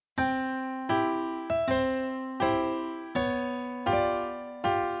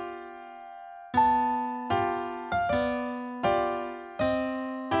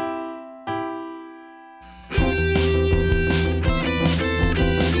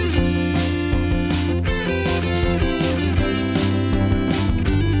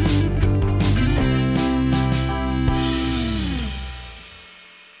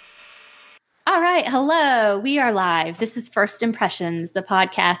Hello, we are live. This is First Impressions, the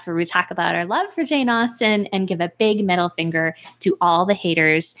podcast where we talk about our love for Jane Austen and give a big middle finger to all the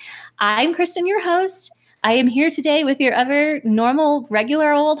haters. I'm Kristen, your host. I am here today with your other normal,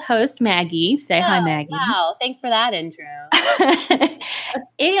 regular old host, Maggie. Say hi, Maggie. Wow, thanks for that intro.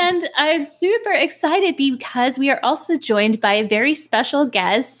 And I'm super excited because we are also joined by a very special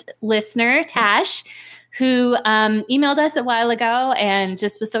guest, listener, Tash, who emailed us a while ago and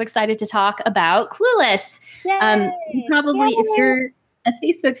just was so excited to talk about Clueless. If you're a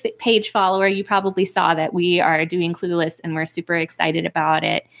Facebook page follower, you probably saw that we are doing Clueless and we're super excited about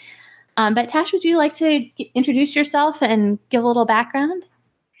it. But Tash, would you like to introduce yourself and give a little background?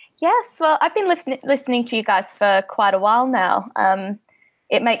 Yes, well, I've been listening to you guys for quite a while now.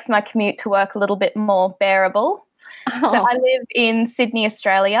 It makes my commute to work a little bit more bearable. Oh. So I live in Sydney,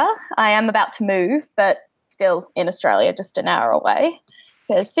 Australia. I am about to move, but still in Australia, just an hour away,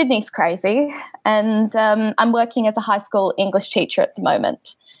 because Sydney's crazy. And I'm working as a high school English teacher at the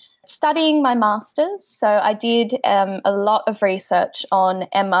moment, studying my master's. So I did a lot of research on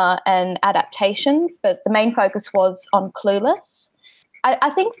Emma and adaptations, but the main focus was on Clueless.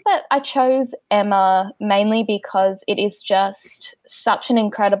 I think that I chose Emma mainly because it is just such an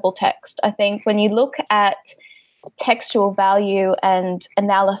incredible text. I think when you look at textual value and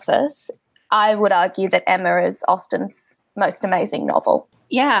analysis, I would argue that Emma is Austen's most amazing novel.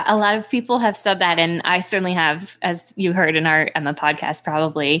 Yeah, a lot of people have said that, and I certainly have, as you heard in our Emma podcast,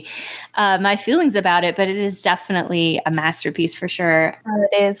 probably, my feelings about it, but it is definitely a masterpiece for sure.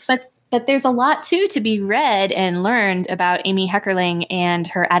 It is. But there's a lot, too, to be read and learned about Amy Heckerling and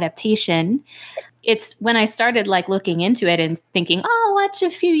her adaptation. It's when I started looking into it and thinking, I'll watch a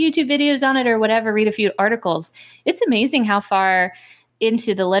few YouTube videos on it or whatever, read a few articles. It's amazing how far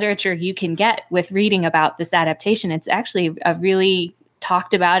into the literature you can get with reading about this adaptation. It's actually a really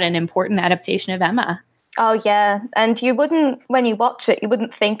talked about and important adaptation of Emma. Oh, yeah. And when you watch it, you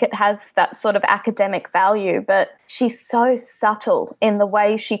wouldn't think it has that sort of academic value, but she's so subtle in the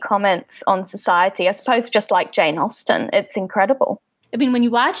way she comments on society. I suppose just like Jane Austen, it's incredible. I mean, when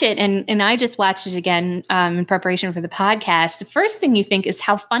you watch it, and I just watched it again in preparation for the podcast, the first thing you think is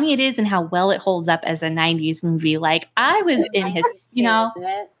how funny it is and how well it holds up as a 90s movie. I was in his,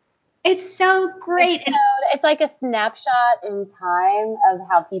 it's so great. It's like a snapshot in time of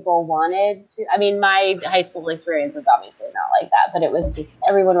how people wanted to. I mean, my high school experience was obviously not like that, but it was just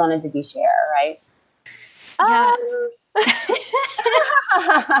everyone wanted to be Cher, right? Yeah.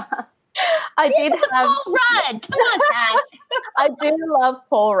 I did have Paul Rudd. Come on, Tash. I do love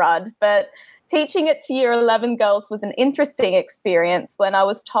Paul Rudd, but teaching it to year 11 girls was an interesting experience when I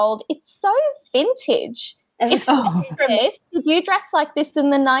was told it's so vintage. Did you dress like this in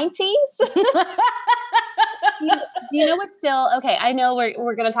the 90s? do you know what's still okay? I know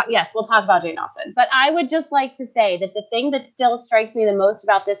we're going to talk. Yes, we'll talk about Jane Austen, but I would just like to say that the thing that still strikes me the most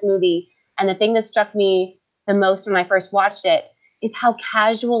about this movie, and the thing that struck me the most when I first watched it, is how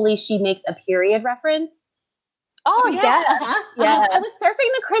casually she makes a period reference. Oh, yeah. Uh-huh. Yeah. I was surfing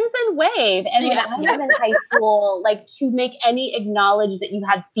the Crimson Wave. And when I was in high school, to make any acknowledge that you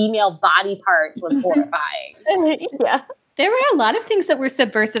had female body parts was horrifying. Yeah. There were a lot of things that were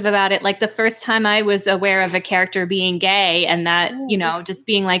subversive about it. Like the first time I was aware of a character being gay and that, just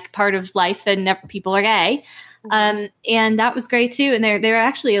being part of life and people are gay. And that was great too. And there are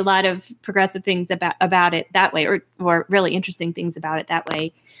actually a lot of progressive things about it that way, or really interesting things about it that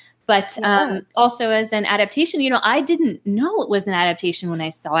way. But also as an adaptation, I didn't know it was an adaptation when I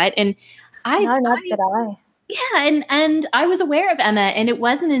saw it. And not did I. Yeah, and I was aware of Emma, and it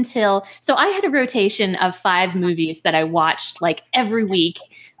wasn't until so I had a rotation of 5 movies that I watched every week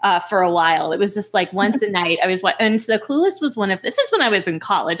for a while. It was just once a night. And so Clueless was one of. This is when I was in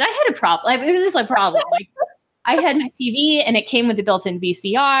college. I had a problem. It was just a problem. I had my TV, and it came with a built-in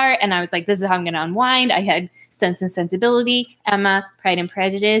VCR, and I was like, "This is how I'm going to unwind." I had Sense and Sensibility, Emma, Pride and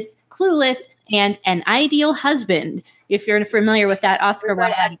Prejudice, Clueless, and An Ideal Husband. If you're familiar with that Oscar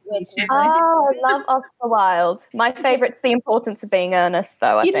Wilde adaptation. Oh, I love Oscar Wilde. My favorite's The Importance of Being Earnest,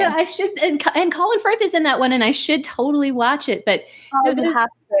 though. I think I should, and Colin Firth is in that one, and I should totally watch it. But you have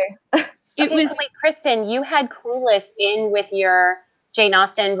to. Wait, Kristen, you had Clueless in with your Jane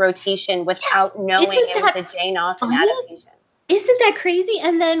Austen rotation without knowing it was a Jane Austen adaptation. Isn't that crazy?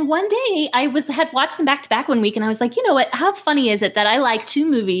 And then one day I had watched them back to back one week, and I was like, you know what? How funny is it that I like 2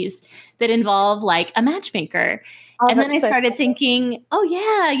 movies that involve a matchmaker? And then I started thinking, oh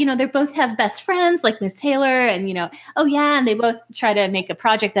yeah, they both have best friends like Miss Taylor, and oh yeah, and they both try to make a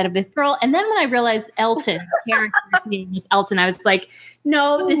project out of this girl. And then when I realized Elton, the character's name was Elton, I was like,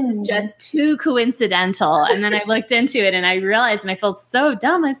 no, this is just too coincidental. And then I looked into it and I realized, and I felt so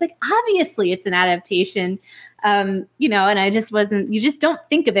dumb. I was like, obviously it's an adaptation. And I just wasn't, you just don't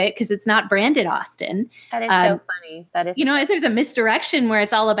think of it because it's not branded Austen. That is so funny. That is, if there's a misdirection where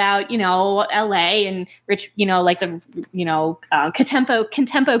it's all about, LA and rich, like the,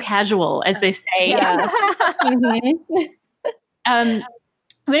 contempo casual, as they say. Yeah.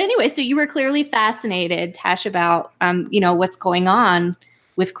 But anyway, so you were clearly fascinated, Tash, about, what's going on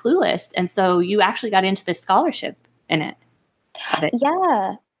with Clueless. And so you actually got into the scholarship in it.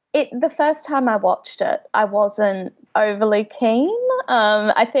 Yeah. The first time I watched it, I wasn't overly keen.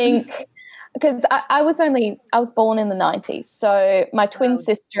 I think because I was born in the 90s. So my twin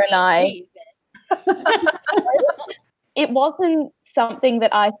sister and I, it wasn't something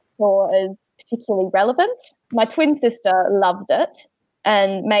that I saw as particularly relevant. My twin sister loved it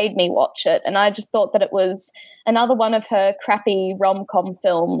and made me watch it. And I just thought that it was another one of her crappy rom-com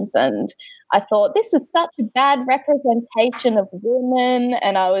films. And I thought, this is such a bad representation of women.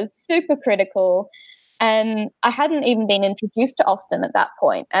 And I was super critical. And I hadn't even been introduced to Austen at that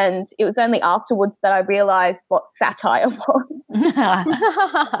point. And it was only afterwards that I realized what satire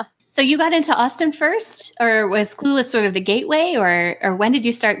was. So you got into Austen first, or was Clueless sort of the gateway, or when did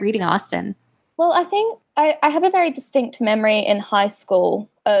you start reading Austen? Well, I think I have a very distinct memory in high school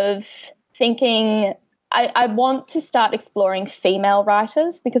of thinking I want to start exploring female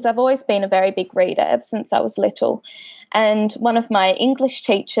writers because I've always been a very big reader ever since I was little. And one of my English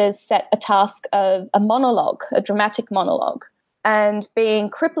teachers set a task of a dramatic monologue. And being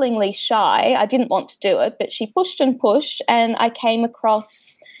cripplingly shy, I didn't want to do it, but she pushed and pushed, and I came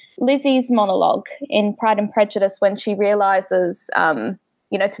across Lizzie's monologue in Pride and Prejudice when she realizes, to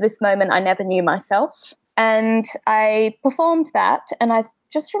this moment I never knew myself. And I performed that, and I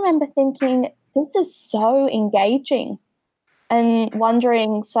just remember thinking, this is so engaging, and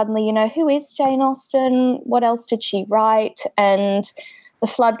wondering suddenly, who is Jane Austen? What else did she write? And the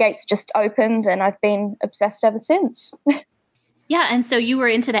floodgates just opened, and I've been obsessed ever since. Yeah, and so you were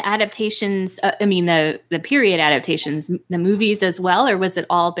into the adaptations, the period adaptations, the movies as well, or was it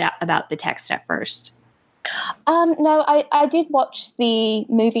all about the text at first? No, I did watch the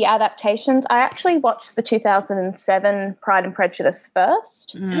movie adaptations. I actually watched the 2007 Pride and Prejudice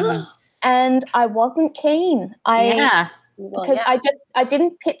first, and I wasn't keen. Because I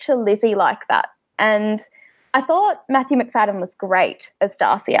didn't picture Lizzie like that, and I thought Matthew McFadden was great as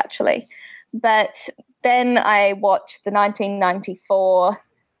Darcy, actually, but then I watched the 1994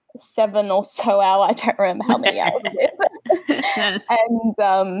 7 or so hour, I don't remember how many hours it is,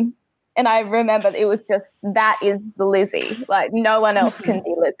 and I remember it was just, that is the Lizzie. Like, no one else can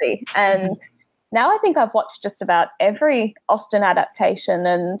be Lizzie. And now I think I've watched just about every Austen adaptation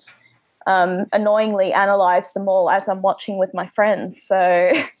and annoyingly analyze them all as I'm watching with my friends.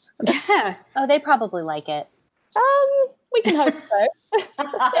 So, yeah. Oh, they probably like it. We can hope so.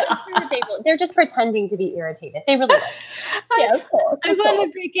 They're just pretending to be irritated. They really like it. Yeah, of course. I want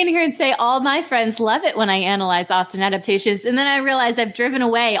to break in here and say all my friends love it when I analyze Austen adaptations, and then I realize I've driven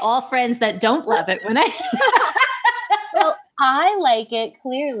away all friends that don't love it when I... Well, I like it,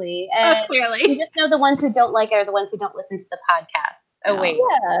 clearly. And clearly. You just know the ones who don't like it are the ones who don't listen to the podcast. Oh, wait.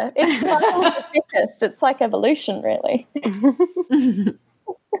 Yeah, it's like evolution, really.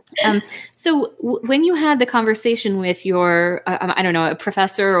 So when you had the conversation with your, a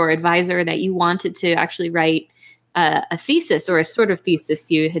professor or advisor that you wanted to actually write a thesis or a sort of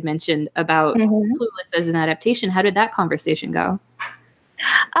thesis you had mentioned about Clueless as an adaptation, how did that conversation go?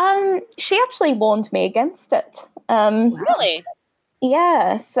 She actually warned me against it. Really?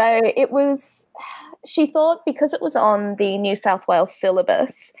 Yeah. So it was, she thought because it was on the New South Wales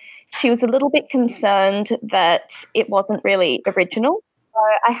syllabus, she was a little bit concerned that it wasn't really original. So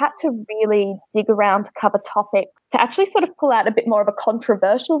I had to really dig around to cover topics to actually sort of pull out a bit more of a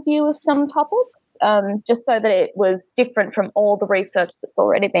controversial view of some topics, just so that it was different from all the research that's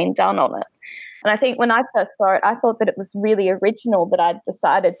already been done on it. And I think when I first saw it, I thought that it was really original that I'd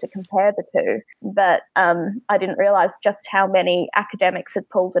decided to compare the two, but I didn't realise just how many academics had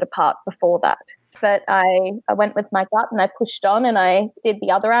pulled it apart before that. But I went with my gut and I pushed on and I did the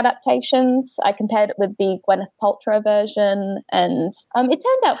other adaptations. I compared it with the Gwyneth Paltrow version, and it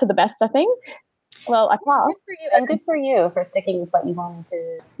turned out for the best, I think. Well, I passed. Good for you, and good for you for sticking with what you wanted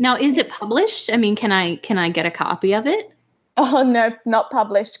to. Now, is it published? I mean, can I get a copy of it? Oh, no, not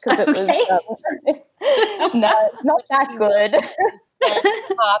published because it was... no, it's not that good.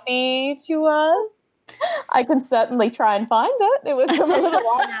 Copy to us? I can certainly try and find it. It was from a little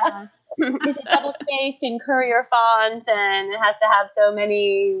while. Is it double-spaced in Courier font and it has to have so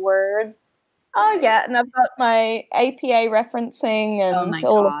many words? Oh, yeah, and I've got my APA referencing and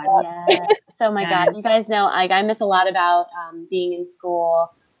all of that. Yes. So, my God, you guys know I miss a lot about being in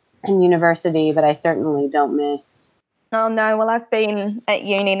school and university, but I certainly don't miss. Oh, no, well, I've been at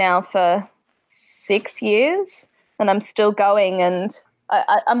uni now for 6 years and I'm still going, and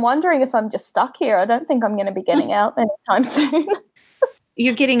I'm wondering if I'm just stuck here. I don't think I'm going to be getting out anytime soon.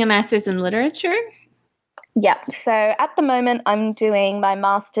 You're getting a master's in literature? Yeah. So at the moment, I'm doing my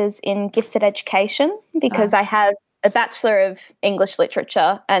master's in gifted education because I have a Bachelor of English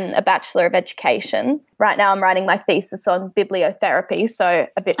Literature and a Bachelor of Education. Right now, I'm writing my thesis on bibliotherapy, so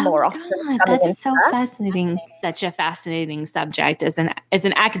a bit more often. That's so fascinating. Such a fascinating subject. As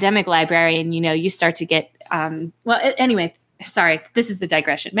an academic librarian, you start to get anyway. Sorry, this is the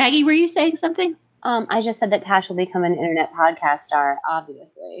digression. Maggie, were you saying something? I just said that Tash will become an internet podcast star,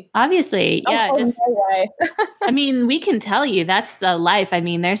 obviously. Obviously, yeah. No way. I mean, we can tell you that's the life. I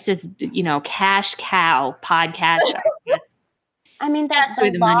mean, there's just, cash cow podcasts. I mean,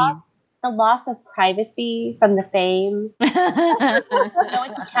 the loss of privacy from the fame.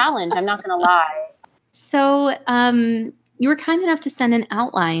 It's a challenge. I'm not going to lie. So, you were kind enough to send an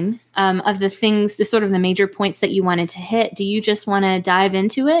outline of the things, the major points that you wanted to hit. Do you just want to dive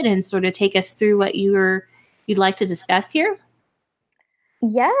into it and sort of take us through what you'd like to discuss here?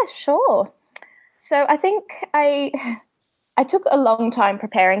 Yeah, sure. So I think I took a long time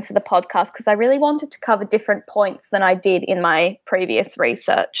preparing for the podcast because I really wanted to cover different points than I did in my previous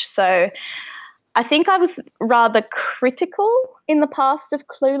research. So I think I was rather critical in the past of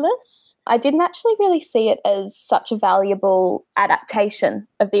Clueless. I didn't actually really see it as such a valuable adaptation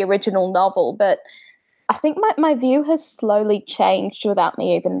of the original novel, but I think my view has slowly changed without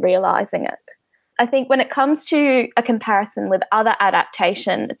me even realizing it. I think when it comes to a comparison with other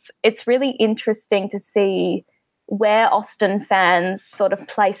adaptations, it's really interesting to see where Austen fans sort of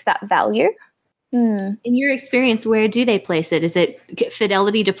place that value. In your experience, where do they place it? Is it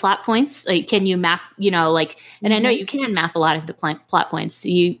fidelity to plot points? Like, can you map, and I know you can map a lot of the plot points.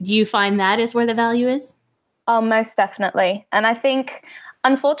 Do you find that is where the value is? Oh, most definitely. And I think,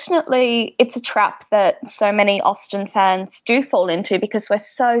 unfortunately, it's a trap that so many Austen fans do fall into because we're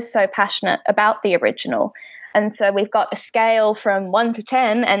so passionate about the original. And so we've got a scale from 1 to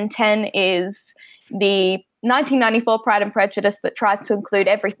 10, and 10 is the 1994 Pride and Prejudice that tries to include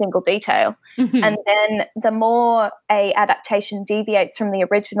every single detail. Mm-hmm. And then the more a adaptation deviates from the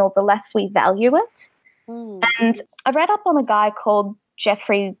original, the less we value it. Mm. And I read up on a guy called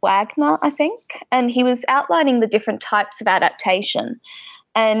Jeffrey Wagner, I think, and he was outlining the different types of adaptation.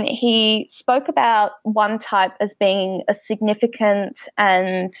 And he spoke about one type as being a significant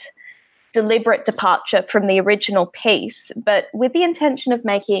and deliberate departure from the original piece, but with the intention of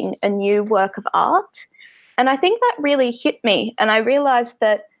making a new work of art. And I think that really hit me. And I realized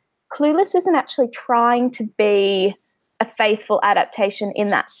that Clueless isn't actually trying to be a faithful adaptation in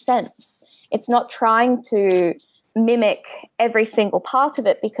that sense. It's not trying to mimic every single part of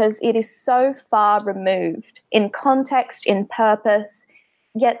it because it is so far removed in context, in purpose,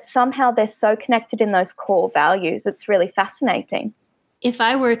 yet somehow they're so connected in those core values. It's really fascinating. If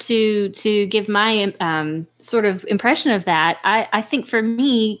I were to give my sort of impression of that, I think for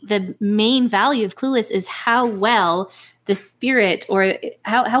me, the main value of Clueless is how well the spirit, or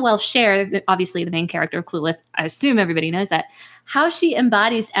how well Cher, obviously the main character of Clueless, I assume everybody knows that, how she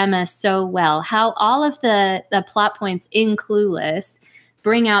embodies Emma so well, how all of the plot points in Clueless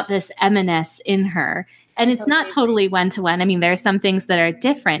bring out this Emma-ness in her. And it's not totally one-to-one. I mean, there are some things that are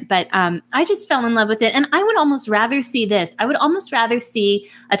different, but I just fell in love with it. And I would almost rather see this. I would almost rather see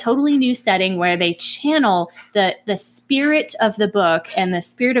a totally new setting where they channel the spirit of the book and the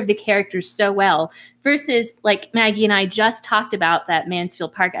spirit of the characters so well versus, like Maggie and I just talked about that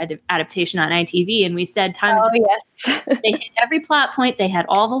Mansfield Park adaptation on ITV, and we said yes. They hit every plot point, they had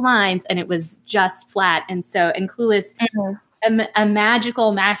all the lines, and it was just flat. And Clueless... Mm-hmm. A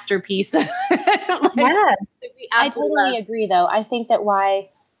magical masterpiece. I totally agree, though. I think that why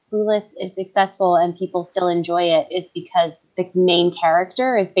Clueless is successful and people still enjoy it is because the main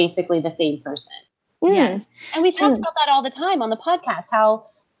character is basically the same person. Yeah. And we talked about that all the time on the podcast, how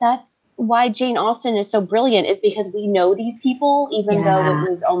that's why Jane Austen is so brilliant, is because we know these people, even though it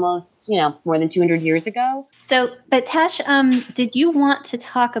was almost, more than 200 years ago. So, but Tash, did you want to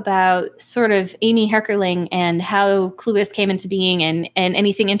talk about sort of Amy Heckerling and how Clueless came into being and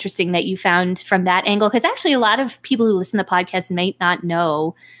anything interesting that you found from that angle? Because actually a lot of people who listen to the podcast may not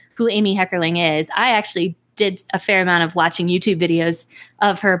know who Amy Heckerling is. I actually did a fair amount of watching YouTube videos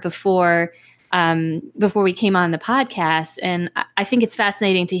of her before before we came on the podcast. And I think it's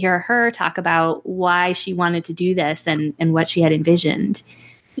fascinating to hear her talk about why she wanted to do this and what she had envisioned.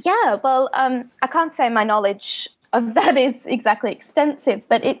 Yeah, well, I can't say my knowledge of that is exactly extensive,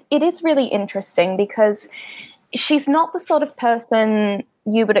 but it is really interesting because she's not the sort of person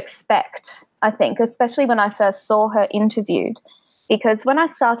you would expect, I think, especially when I first saw her interviewed. Because when I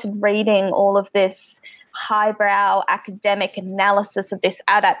started reading all of this highbrow academic analysis of this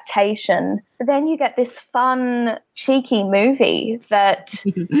adaptation, then you get this fun, cheeky movie that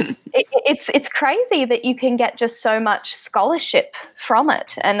it's crazy that you can get just so much scholarship from it.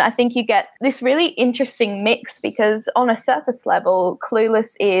 And I think you get this really interesting mix because on a surface level,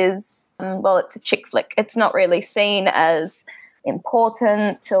 Clueless is, well, it's a chick flick. It's not really seen as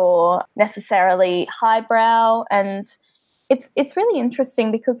important or necessarily highbrow. And it's really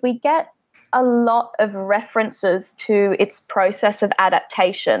interesting because we get a lot of references to its process of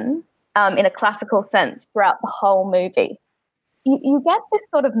adaptation in a classical sense throughout the whole movie. You get this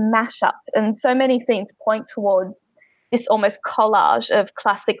sort of mashup, and so many scenes point towards this almost collage of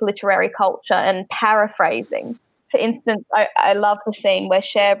classic literary culture and paraphrasing. For instance, I love the scene where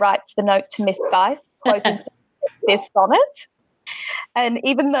Cher writes the note to Miss Geist, quoting this sonnet. And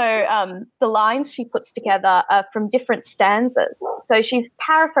even though the lines she puts together are from different stanzas, so she's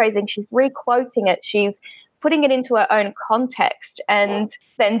paraphrasing, she's re-quoting it, she's putting it into her own context. And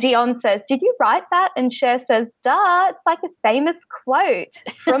then Dion says, "Did you write that?" And Cher says, "Duh, it's like a famous quote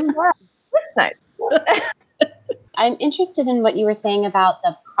from the Cliff Notes." I'm interested in what you were saying about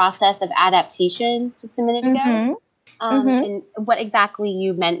the process of adaptation just a minute ago, and what exactly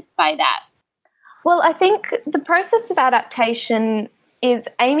you meant by that. Well, I think the process of adaptation is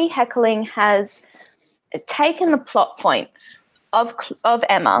Amy Heckerling has taken the plot points of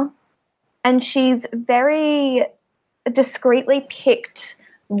Emma and she's very discreetly picked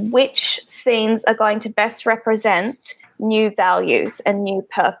which scenes are going to best represent new values and new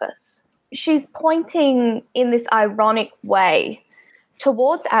purpose. She's pointing in this ironic way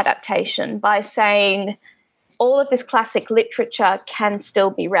towards adaptation by saying all of this classic literature can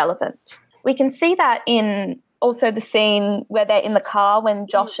still be relevant. We can see that in also the scene where they're in the car when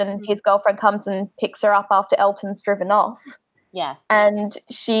Josh and his girlfriend comes and picks her up after Elton's driven off. Yeah. And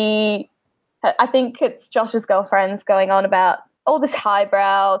I think it's Josh's girlfriend's going on about all this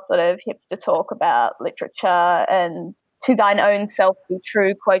highbrow sort of hipster talk about literature and to thine own self be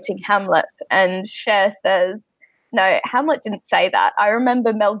true, quoting Hamlet. And Cher says, "No, Hamlet didn't say that. I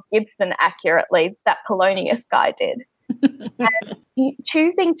remember Mel Gibson accurately. That Polonius guy did." And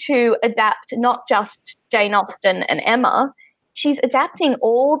choosing to adapt not just Jane Austen and Emma, she's adapting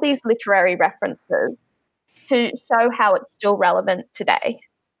all these literary references to show how it's still relevant today.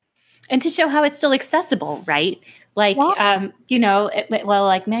 And to show how it's still accessible, right? Like,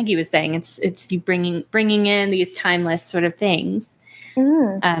 like Maggie was saying, it's you bringing in these timeless sort of things.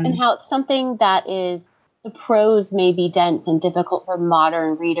 And how something that is, the prose may be dense and difficult for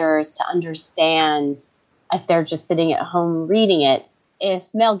modern readers to understand if they're just sitting at home reading it. If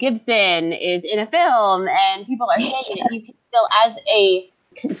Mel Gibson is in a film and people are saying it, you can still, as a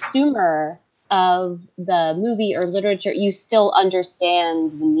consumer of the movie or literature, you still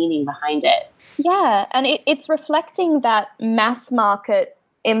understand the meaning behind it. Yeah, and it's reflecting that mass market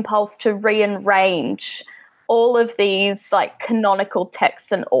impulse to rearrange all of these like canonical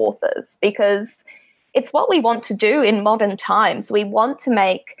texts and authors, because it's what we want to do in modern times. We want to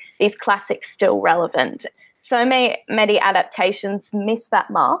make these classics still relevant. So many adaptations miss that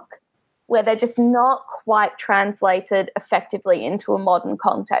mark, where they're just not quite translated effectively into a modern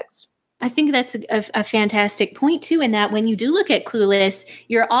context. I think that's a fantastic point too, in that when you do look at Clueless,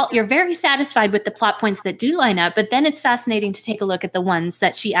 you're very satisfied with the plot points that do line up, but then it's fascinating to take a look at the ones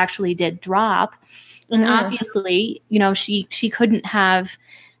that she actually did drop. And obviously, she couldn't have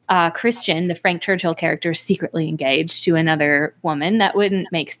Christian, the Frank Churchill character, secretly engaged to another woman. That wouldn't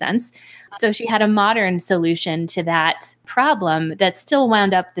make sense. So she had a modern solution to that problem that still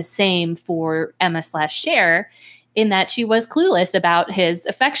wound up the same for Emma/Cher, in that she was clueless about his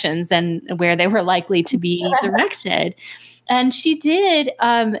affections and where they were likely to be directed. And she did,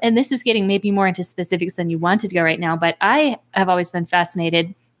 and this is getting maybe more into specifics than you wanted to go right now, but I have always been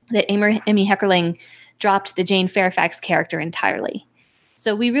fascinated that Amy Heckerling dropped the Jane Fairfax character entirely.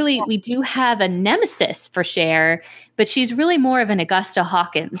 So we do have a nemesis for Cher, but she's really more of an Augusta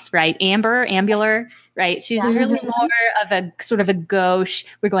Hawkins, right? Ambular, right? She's really more of a sort of a gauche,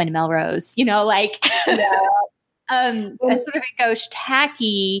 we're going to Melrose, a sort of a gauche,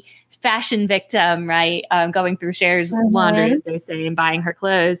 tacky fashion victim, right? Going through Cher's laundry, as they say, and buying her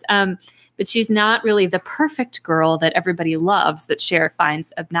clothes. But she's not really the perfect girl that everybody loves, that Cher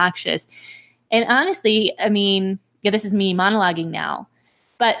finds obnoxious. And honestly, I mean, yeah, this is me monologuing now,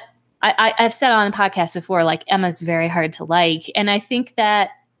 but I've said on the podcast before, like Emma's very hard to like. And I think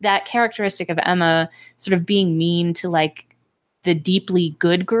that characteristic of Emma sort of being mean to like the deeply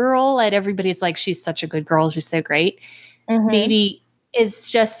good girl, and everybody's like, she's such a good girl, she's so great, maybe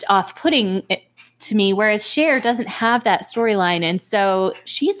is just off-putting to me, whereas Cher doesn't have that storyline. And so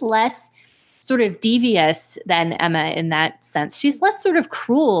she's less sort of devious than Emma in that sense. She's less sort of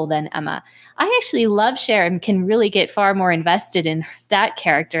cruel than Emma. I actually love Cher and can really get far more invested in that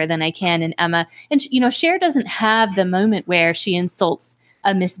character than I can in Emma. And, you know, Cher doesn't have the moment where she insults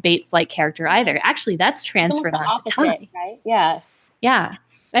a Miss Bates-like character either. Actually, that's transferred onto Ty. Right? Yeah. Yeah.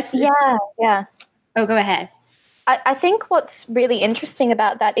 Yeah. Oh, go ahead. I think what's really interesting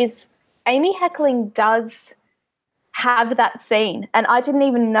about that is Amy Heckerling does have that scene, and I didn't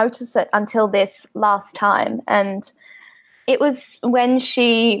even notice it until this last time. And it was when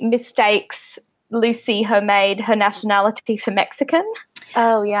she mistakes Lucy, her maid, her nationality for Mexican.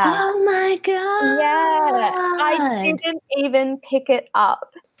 Oh, yeah. Oh, my God. Yeah. I didn't even pick it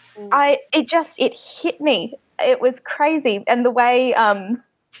up. It hit me. It was crazy. And the way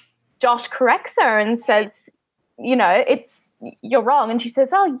Josh corrects her and says, you know, you're wrong. And she says,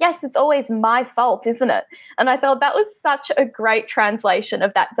 oh, yes, it's always my fault, isn't it? And I thought that was such a great translation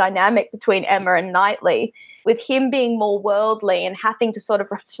of that dynamic between Emma and Knightley, with him being more worldly and having to sort of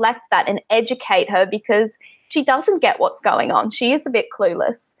reflect that and educate her because she doesn't get what's going on. She is a bit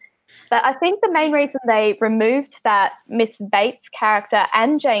clueless. But I think the main reason they removed that Miss Bates character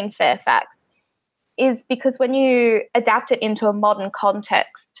and Jane Fairfax is because when you adapt it into a modern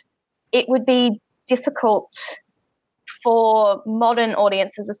context, it would be difficult for modern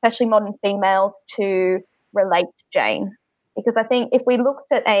audiences, especially modern females, to relate to Jane. Because I think if we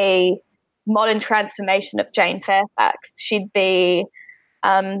looked at a modern transformation of Jane Fairfax, she'd be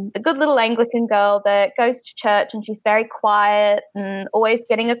the good little Anglican girl that goes to church and she's very quiet and always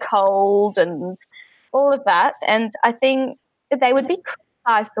getting a cold and all of that. And I think they would be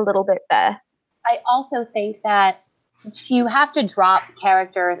criticized a little bit there. I also think that you have to drop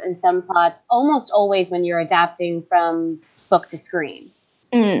characters and some plots almost always when you're adapting from book to screen.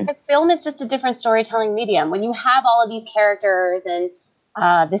 Because film is just a different storytelling medium. When you have all of these characters and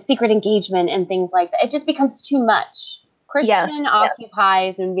the secret engagement and things like that, it just becomes too much. Christian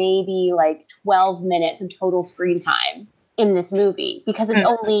occupies maybe like 12 minutes of total screen time in this movie because it's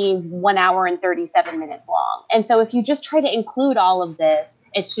only 1 hour and 37 minutes long. And so if you just try to include all of this,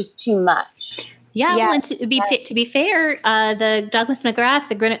 it's just too much. Yeah, well, and to be fair, the Douglas McGrath,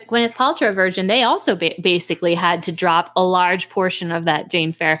 the Gwyneth Paltrow version, they also basically had to drop a large portion of that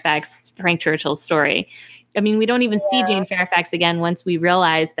Jane Fairfax, Frank Churchill story. I mean, we don't even see Jane Fairfax again once we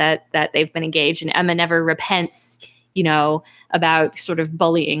realize that they've been engaged, and Emma never repents, you know, about sort of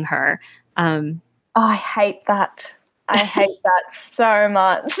bullying her. I hate that. I hate that so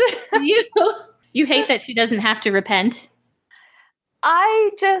much. You hate that she doesn't have to repent?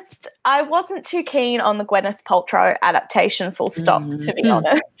 I wasn't too keen on the Gwyneth Paltrow adaptation, full stop, to be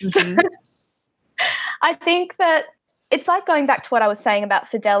honest. I think that it's like going back to what I was saying about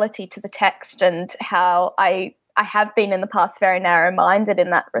fidelity to the text and how I have been in the past very narrow-minded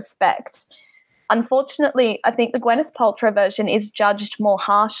in that respect. Unfortunately, I think the Gwyneth Paltrow version is judged more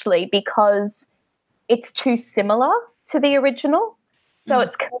harshly because it's too similar to the original. So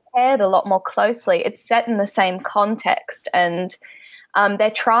it's compared a lot more closely. It's set in the same context, and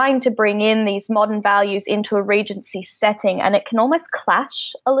they're trying to bring in these modern values into a Regency setting, and it can almost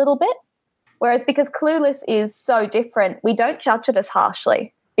clash a little bit. Whereas because Clueless is so different, we don't judge it as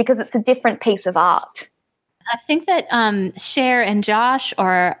harshly because it's a different piece of art. I think that Cher and Josh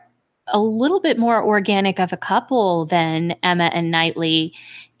are a little bit more organic of a couple than Emma and Knightley.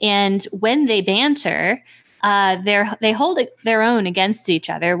 And when they banter, they hold their own against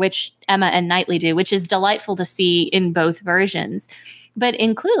each other, which Emma and Knightley do, which is delightful to see in both versions. But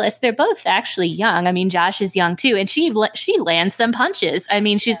in Clueless, they're both actually young. I mean, Josh is young too, and she lands some punches. I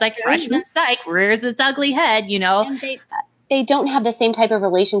mean, she's like freshman psych, rears its ugly head, you know. And they don't have the same type of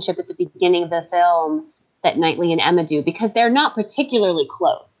relationship at the beginning of the film that Knightley and Emma do because they're not particularly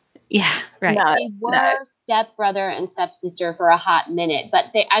close. Yeah, right. They were stepbrother and stepsister for a hot minute,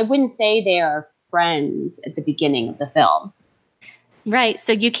 but I wouldn't say they are friends at the beginning of the film. Right.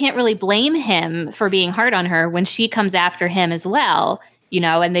 So you can't really blame him for being hard on her when she comes after him as well, you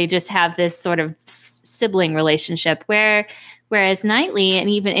know, and they just have this sort of sibling relationship whereas Knightley, and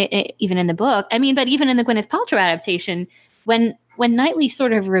even in the book, I mean, but even in the Gwyneth Paltrow adaptation, when Knightley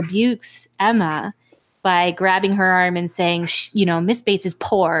sort of rebukes Emma by grabbing her arm and saying, you know, Miss Bates is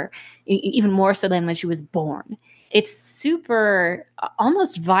poor, even more so than when she was born. it's super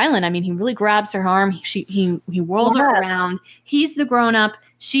almost violent. I mean, he really grabs her arm. He whirls her around. He's the grown up.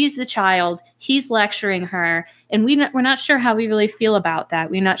 She's the child. He's lecturing her. And we're not sure how we really feel about that.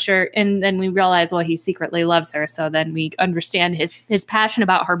 We're not sure. And then we realize, well, he secretly loves her. So then we understand his passion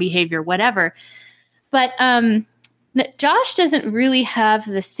about her behavior, whatever. But Josh doesn't really have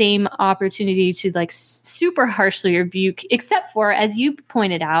the same opportunity to like super harshly rebuke, except for, as you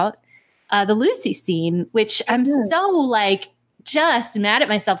pointed out, the Lucy scene, which I'm so like just mad at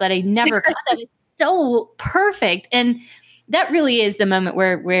myself that I never caught that. It's so perfect. And that really is the moment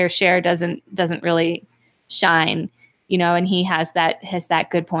where Cher doesn't really shine, you know, and he has that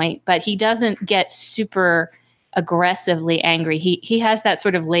good point, but he doesn't get super aggressively angry. He has that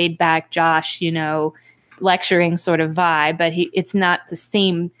sort of laid back Josh, you know, lecturing sort of vibe, but it's not the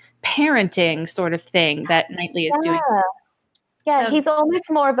same parenting sort of thing that Knightley is doing. Yeah, he's almost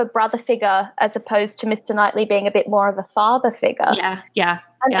more of a brother figure as opposed to Mr. Knightley being a bit more of a father figure. Yeah.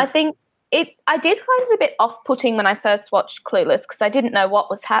 And I think I did find it a bit off-putting when I first watched Clueless because I didn't know what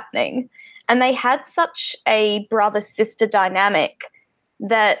was happening. And they had such a brother-sister dynamic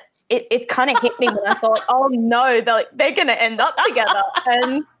that it kind of hit me when I thought, oh no, they're going to end up together.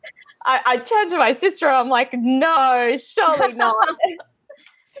 And I turned to my sister and I'm like, no, surely not.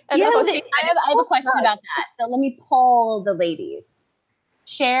 And I have a question about that. So let me poll the ladies.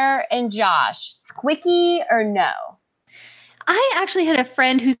 Cher and Josh, squicky or no? I actually had a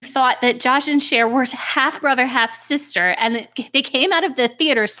friend who thought that Josh and Cher were half brother, half sister, and they came out of the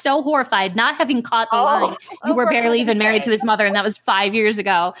theater so horrified, not having caught the line. You were barely even married to his mother, and that was 5 years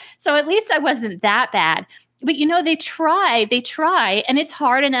ago. So at least I wasn't that bad. But, you know, they try, and it's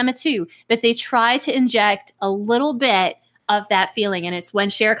hard in Emma too, but they try to inject a little bit of that feeling. And it's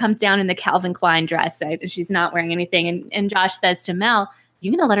when Cher comes down in the Calvin Klein dress, and she's not wearing anything. And Josh says to Mel, you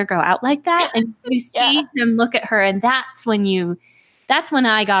going to let her go out like that? And you see them look at her, and that's when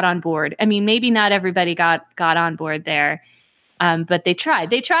I got on board. I mean, maybe not everybody got on board there, but they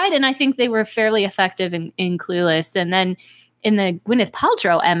tried, and I think they were fairly effective in Clueless. And then in the Gwyneth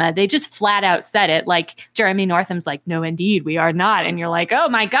Paltrow Emma, they just flat out said it. Like Jeremy Northam's like, no, indeed, we are not. And you're like, oh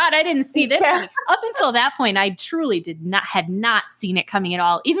my God, I didn't see this coming. Up until that point, I truly had not seen it coming at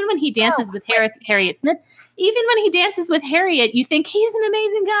all. Even when he dances with Harriet Smith, you think he's an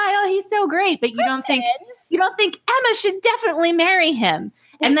amazing guy. Oh, he's so great. But you don't think Emma should definitely marry him.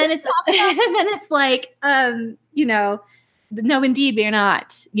 And then it's like, you know, no, indeed, we're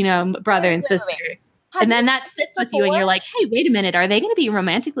not, you know, brother and sister. And then that sits with you and you're like, hey, wait a minute. Are they going to be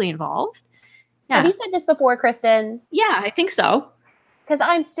romantically involved? Yeah. Have you said this before, Kristen? Yeah, I think so. Because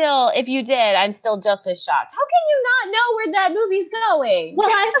I'm still just as shocked. How can you not know where that movie's going? Well,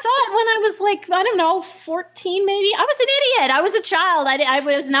 I saw it when I was like, I don't know, 14 maybe. I was an idiot. I was a child. I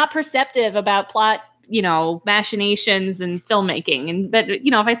was not perceptive about plot, you know, machinations and filmmaking. But,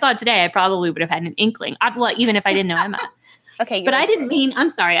 you know, if I saw it today, I probably would have had an inkling. Even if I didn't know Emma. Okay, but I didn't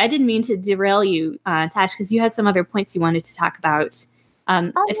mean to derail you, Tash, because you had some other points you wanted to talk about.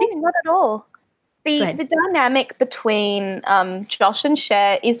 Not at all. The dynamic between Josh and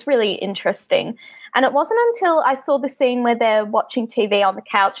Cher is really interesting. And it wasn't until I saw the scene where they're watching TV on the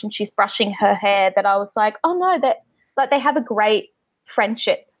couch and she's brushing her hair that I was like, oh no, they have a great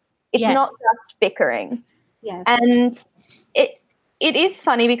friendship. It's not just bickering. Yes. And it is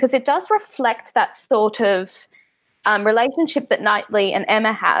funny because it does reflect that sort of relationship that Knightley and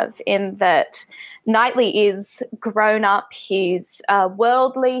Emma have, in that Knightley is grown up, he's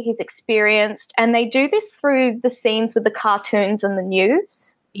worldly, he's experienced, and they do this through the scenes with the cartoons and the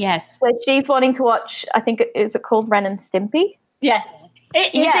news. Yes. Where she's wanting to watch, I think, is it called Ren and Stimpy? Yes. Is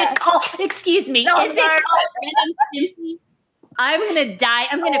it called, excuse me, no, is it called Ren and Stimpy? I'm going to die.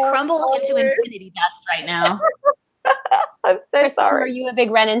 I'm going to crumble into infinity dust right now. I'm so Kristen, sorry. Are you a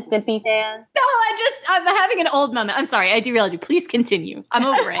big Ren and Stimpy fan? No, I'm having an old moment. I'm sorry. I derailed you. Please continue. I'm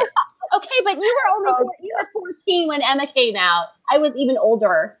over it. Okay, but you were 14 when Emma came out. I was even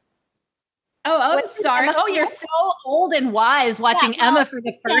older. Oh, I'm sorry. Oh, you're so old and wise watching Emma for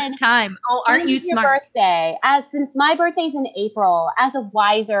the first time. Oh, aren't you smart? Your birthday. Since my birthday's in April, as a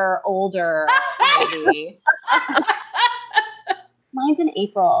wiser, older lady. Mine's in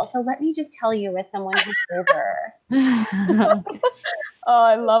April, so let me just tell you, as someone who's older. Oh,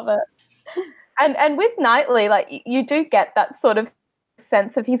 I love it. And with Knightley, like, you do get that sort of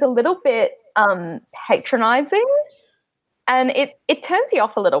sense of he's a little bit patronizing, and it turns you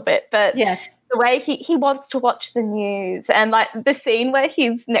off a little bit. But yes, the way he wants to watch the news, and like the scene where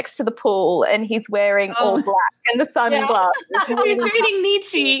he's next to the pool and he's wearing all black and the sunglasses. He's reading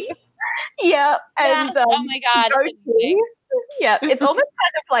Nietzsche. Yeah, and oh my god, yeah, it's almost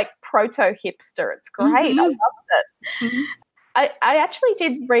kind of like proto hipster. It's great. I love it. Mhm. I actually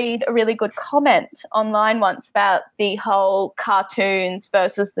did read a really good comment online once about the whole cartoons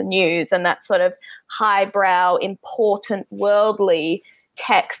versus the news and that sort of highbrow, important, worldly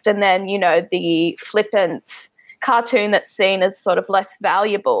text, and then, you know, the flippant cartoon that's seen as sort of less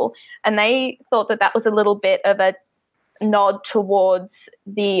valuable. And they thought that that was a little bit of a nod towards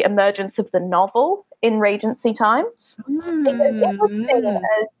the emergence of the novel in Regency times. Because it was seen as,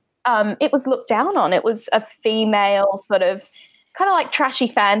 it was looked down on. It was a female sort of kind of like trashy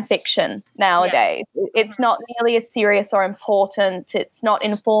fan fiction nowadays. Yeah. It's not nearly as serious or important. It's not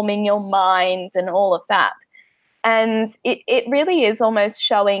informing your mind and all of that. And it really is almost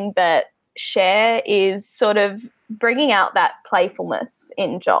showing that Cher is sort of bringing out that playfulness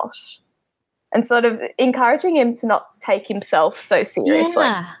in Josh and sort of encouraging him to not take himself so seriously.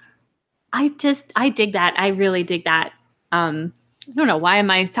 Yeah. I dig that. I really dig that. I don't know. Why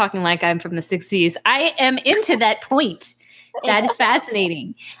am I talking like I'm from the 60s? I am into that point. That is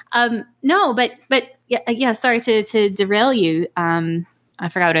fascinating. No, but yeah, sorry to derail you. I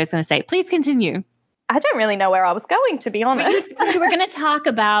forgot what I was going to say. Please continue. I don't really know where I was going, to be honest. You were going to talk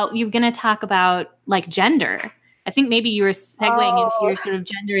about like gender. I think maybe you were segueing into your sort of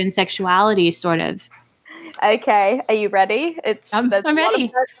gender and sexuality sort of. Okay. Are you ready? I'm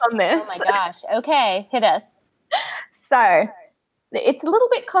ready. On this. Oh my gosh. Okay. Hit us. So it's a little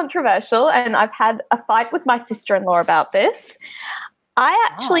bit controversial, and I've had a fight with my sister-in-law about this. I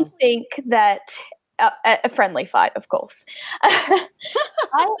actually think that a friendly fight, of course. I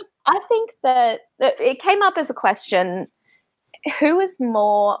think that it came up as a question: who is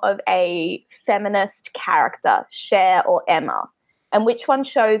more of a feminist character, Cher or Emma, and which one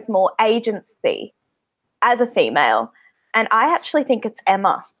shows more agency as a female? And I actually think it's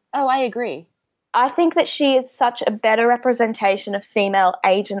Emma. Oh, I agree. I think that she is such a better representation of female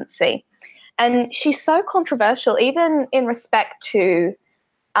agency. And she's so controversial, even in respect to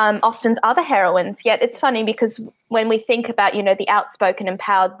Austen's other heroines. Yet it's funny because when we think about, you know, the outspoken,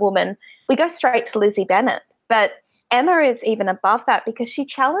 empowered woman, we go straight to Lizzie Bennet. But Emma is even above that because she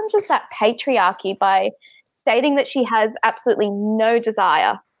challenges that patriarchy by stating that she has absolutely no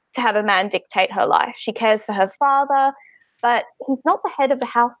desire to have a man dictate her life. She cares for her father, but he's not the head of the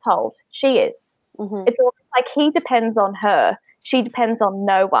household. She is. Mm-hmm. It's almost like he depends on her. She depends on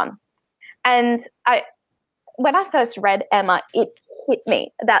no one. And when I first read Emma, it hit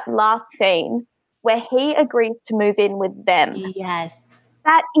me, that last scene where he agrees to move in with them. Yes.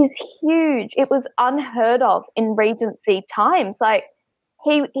 That is huge. It was unheard of in Regency times. Like,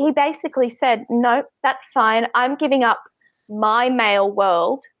 he basically said, no, that's fine. I'm giving up my male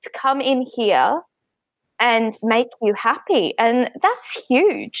world to come in here and make you happy. And that's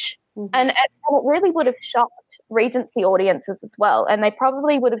huge. Mm-hmm. And it really would have shocked Regency audiences as well. And they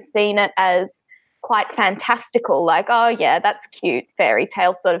probably would have seen it as quite fantastical, like, oh, yeah, that's cute, fairy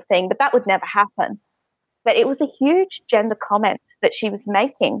tale sort of thing. But that would never happen. But it was a huge gender comment that she was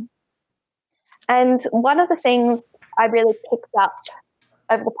making. And one of the things I really picked up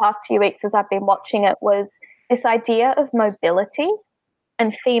over the past few weeks as I've been watching it was this idea of mobility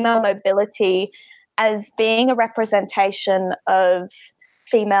and female mobility as being a representation of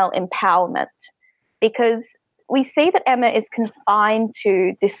female empowerment, because we see that Emma is confined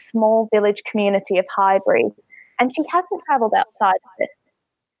to this small village community of Highbury, and she hasn't travelled outside of this.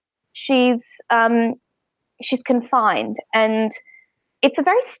 She's confined, and it's a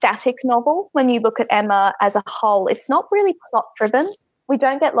very static novel when you look at Emma as a whole. It's not really plot-driven. We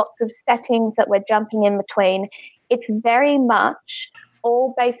don't get lots of settings that we're jumping in between. It's very much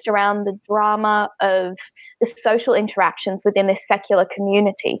all based around the drama of the social interactions within this secular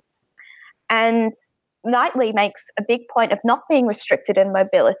community. And Knightley makes a big point of not being restricted in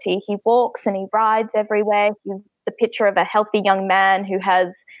mobility. He walks and he rides everywhere. He's the picture of a healthy young man who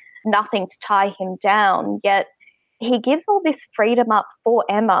has nothing to tie him down, yet he gives all this freedom up for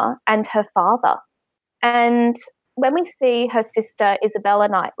Emma and her father. And when we see her sister Isabella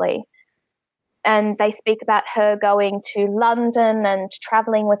Knightley, and they speak about her going to London and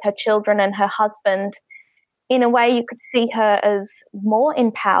travelling with her children and her husband, in a way you could see her as more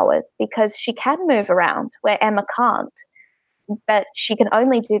empowered because she can move around where Emma can't. But she can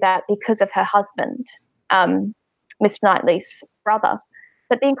only do that because of her husband, Miss Knightley's brother.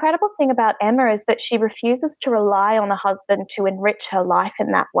 But the incredible thing about Emma is that she refuses to rely on a husband to enrich her life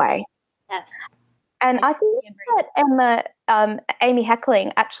in that way. Yes. And I think that Emma, Amy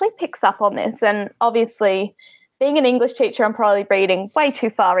Heckerling, actually picks up on this. And obviously, being an English teacher, I'm probably reading way too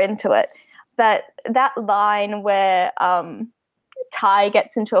far into it. But that line where Ty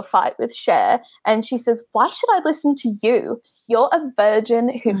gets into a fight with Cher, and she says, "Why should I listen to you? You're a virgin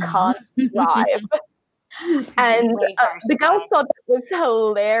who can't drive." And the girls thought that was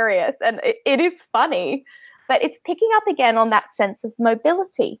hilarious, and it is funny, but it's picking up again on that sense of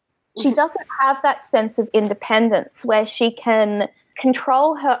mobility. She doesn't have that sense of independence where she can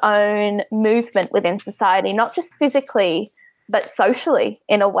control her own movement within society, not just physically, but socially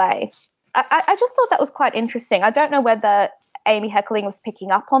in a way. I just thought that was quite interesting. I don't know whether Amy Heckerling was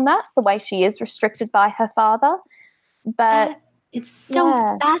picking up on that, the way she is restricted by her father, but it's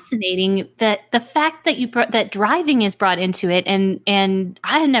so fascinating that the fact that that driving is brought into it, and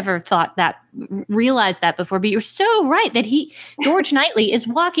I had never realized that before. But you're so right that George Knightley is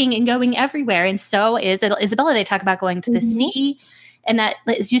walking and going everywhere, and so is Isabella. They talk about going to the sea. And that,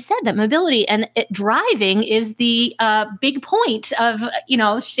 as you said, that mobility and driving is the big point of,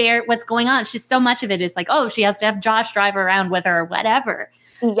 Cher, what's going on. So much of it is like, oh, she has to have Josh drive her around with her or whatever.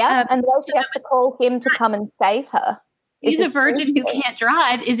 Yeah, and then she has to call him to come and save her. He's a virgin who can't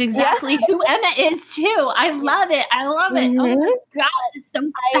drive is exactly who Emma is too. I love it. Mm-hmm. Oh my God, it's so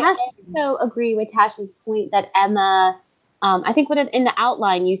fascinating. I also agree with Tasha's point that Emma, I think in the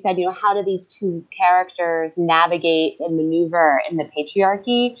outline you said, how do these two characters navigate and maneuver in the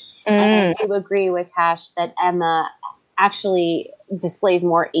patriarchy? And I do agree with Tash that Emma actually displays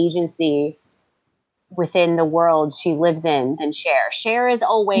more agency within the world she lives in than Cher. Cher is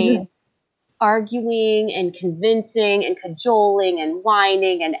always arguing and convincing and cajoling and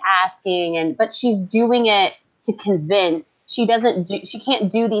whining and asking, but she's doing it to convince. She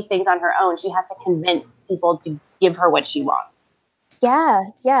can't do these things on her own. She has to convince people to give her what she wants.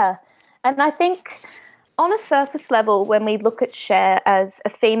 Yeah. And I think on a surface level, when we look at Cher as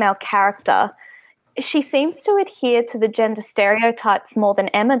a female character, she seems to adhere to the gender stereotypes more than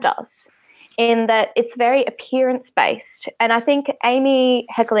Emma does, in that it's very appearance-based. And I think Amy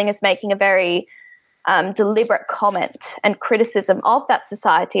Heckerling is making a very deliberate comment and criticism of that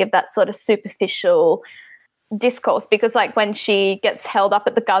society, of that sort of superficial discourse, because like when she gets held up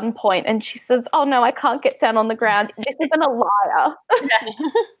at the gunpoint and she says, "Oh no, I can't get down on the ground. This isn't a liar."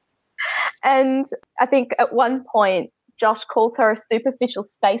 And I think at one point Josh calls her a superficial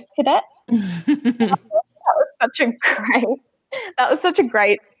space cadet. That was such a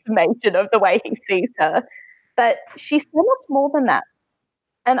great summation of the way he sees her. But she's so much more than that.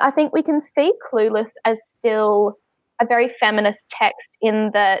 And I think we can see Clueless as still a very feminist text,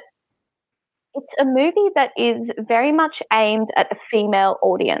 in that it's a movie that is very much aimed at a female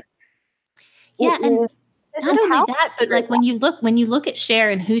audience. Yeah, and not only that, but like when you look at Cher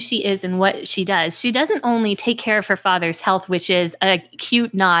and who she is and what she doesn't only take care of her father's health, which is a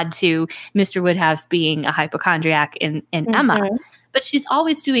cute nod to Mr. Woodhouse being a hypochondriac in Emma, but she's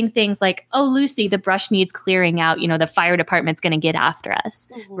always doing things like, "Oh, Lucy, the brush needs clearing out. The fire department's going to get after us,"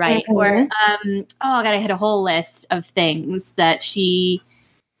 right? Or, I got to hit a whole list of things that she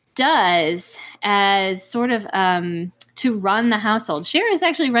does as sort of to run the household. Cher is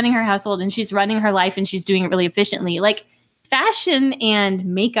actually running her household, and she's running her life, and she's doing it really efficiently. Like fashion and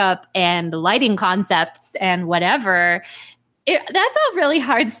makeup and lighting concepts and whatever, that's all really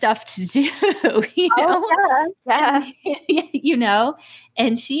hard stuff to do. Yeah.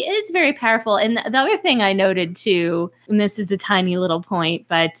 And she is very powerful. And the other thing I noted too, and this is a tiny little point,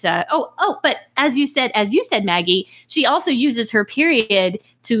 but but as you said, Maggie, she also uses her period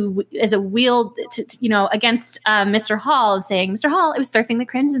as a wheel against Mr. Hall, saying, "Mr. Hall, I was surfing the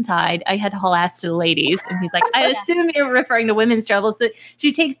Crimson Tide. I had to haul ass to the ladies." And he's like, "I assume you're referring to women's troubles." So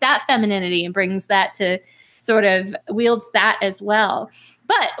she takes that femininity and brings that to sort of wields that as well.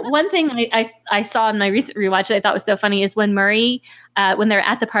 But one thing I saw in my recent rewatch that I thought was so funny is when Murray, when they're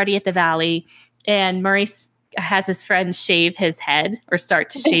at the party at the Valley, and Murray has his friend shave his head or start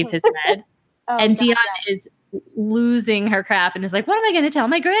to shave his head, and Dion is losing her crap and is like, "What am I going to tell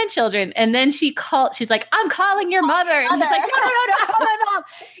my grandchildren?" And then she's like, "I'm calling your mother." And he's like, "No, call my mom."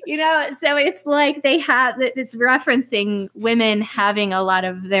 So it's like it's referencing women having a lot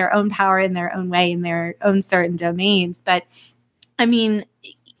of their own power in their own way in their own certain domains. But I mean,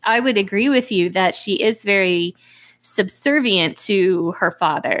 I would agree with you that she is very subservient to her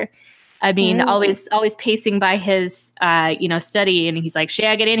father. I mean, always pacing by his, study, and he's like,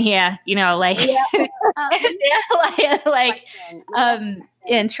 "Cher, get in here,"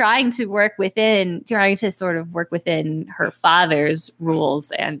 and trying to sort of work within her father's rules,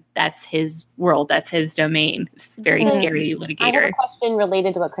 and that's his world, that's his domain. It's very scary litigator. I have a question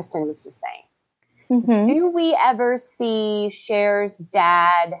related to what Kristen was just saying. Do we ever see Cher's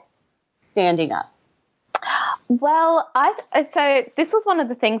dad standing up? Well, so this was one of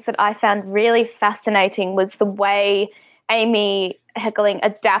the things that I found really fascinating, was the way Amy Heckerling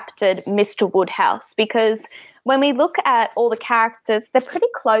adapted Mr. Woodhouse, because when we look at all the characters, they're pretty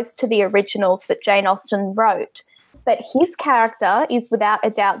close to the originals that Jane Austen wrote. But his character is without a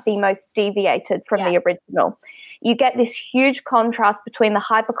doubt the most deviated from the original. You get this huge contrast between the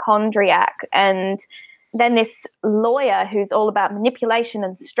hypochondriac and then this lawyer who's all about manipulation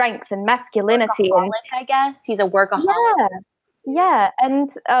and strength and masculinity. Workaholic, I guess. He's a workaholic. Yeah. And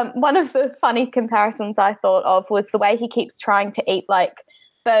one of the funny comparisons I thought of was the way he keeps trying to eat like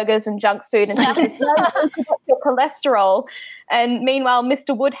burgers and junk food and he says, no, don't forget your cholesterol. And meanwhile,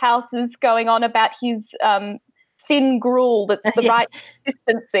 Mr. Woodhouse is going on about his thin gruel that's the right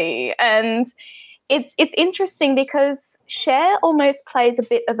consistency. And it's interesting because Cher almost plays a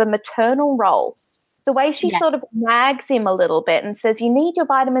bit of a maternal role. The way she sort of nags him a little bit and says, you need your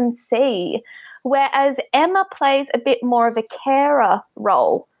vitamin C, whereas Emma plays a bit more of a carer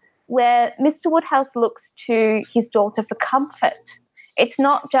role, where Mr. Woodhouse looks to his daughter for comfort. It's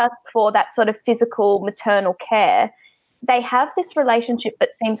not just for that sort of physical maternal care. They have this relationship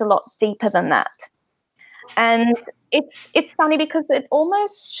that seems a lot deeper than that. And it's funny because it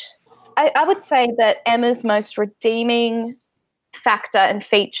almost, I would say that Emma's most redeeming factor and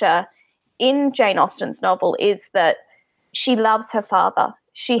feature in Jane Austen's novel is that she loves her father.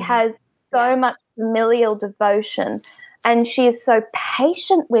 She has so much familial devotion and she is so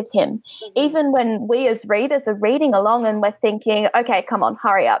patient with him. Even when we as readers are reading along and we're thinking, okay, come on,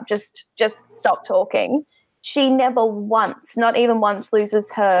 hurry up, just stop talking. She never once, not even once,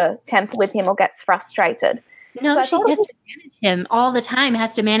 loses her temper with him or gets frustrated. No, she has to manage him all the time,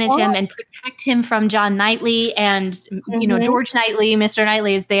 has to manage him and protect him from John Knightley and, you know, George Knightley, Mr.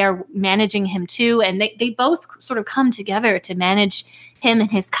 Knightley is there managing him too. And they both sort of come together to manage him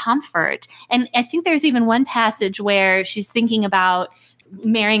and his comfort. And I think there's even one passage where she's thinking about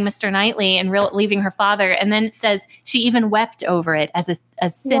marrying Mr. Knightley and leaving her father. And then it says she even wept over it as a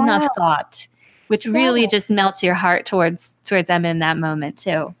sin of thought, which really just melts your heart towards Emma in that moment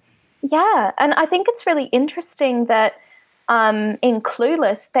too. Yeah, and I think it's really interesting that in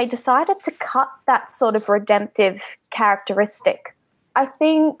Clueless, they decided to cut that sort of redemptive characteristic. I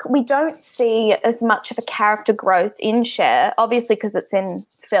think we don't see as much of a character growth in Cher, obviously because it's in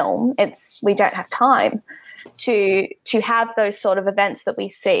film. We don't have time to have those sort of events that we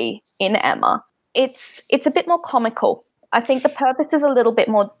see in Emma. It's a bit more comical. I think the purpose is a little bit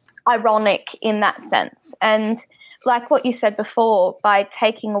more ironic in that sense. And like what you said before, by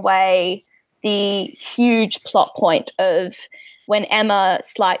taking away the huge plot point of when Emma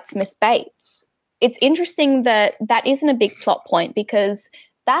slights Miss Bates, it's interesting that isn't a big plot point because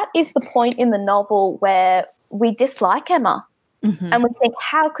that is the point in the novel where we dislike Emma. And we think,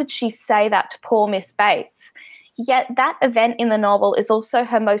 how could she say that to poor Miss Bates? Yet that event in the novel is also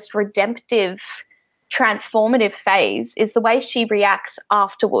her most redemptive, transformative phase, is the way she reacts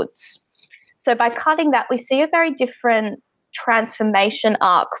afterwards. So by cutting that, we see a very different transformation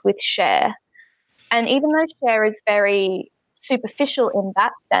arc with Cher. And even though Cher is very superficial in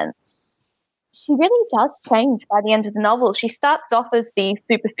that sense, she really does change by the end of the novel. She starts off as the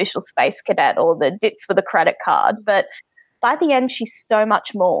superficial space cadet or the ditz for the credit card, but by the end, she's so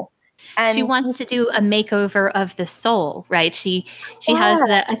much more. And she wants to do a makeover of the soul, right? She has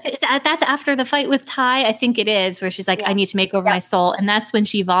that's after the fight with Ty, I think it is, where she's like, I need to make over my soul. And that's when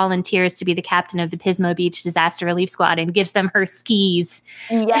she volunteers to be the captain of the Pismo Beach Disaster Relief Squad and gives them her skis.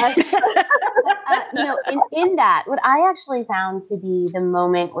 Yes. In that, what I actually found to be the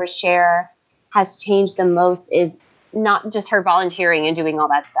moment where Cher has changed the most is not just her volunteering and doing all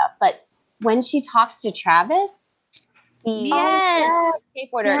that stuff, but when she talks to Travis, skateboarder.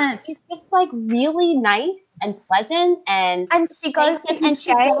 Yes. She's just like really nice and pleasant, and she goes to his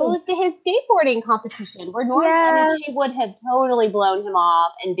skateboarding competition. Where normally she would have totally blown him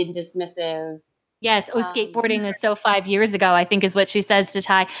off and been dismissive. Yes. Skateboarding is so 5 years ago, I think is what she says to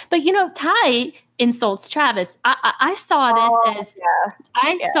Ty. But Ty insults Travis. I saw this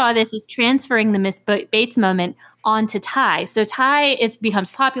saw this as transferring the Miss Bates moment onto Ty. So Ty becomes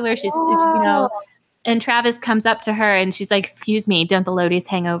popular. She's and Travis comes up to her and she's like, excuse me, don't the Lodies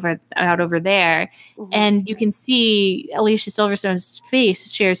hang out over there? And you can see Alicia Silverstone's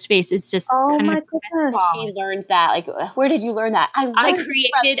face, Cher's face, is just my goodness. She learned that. Like, where did you learn that? I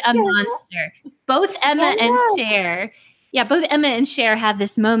created a monster. Both Emma and Cher. Yeah, both Emma and Cher have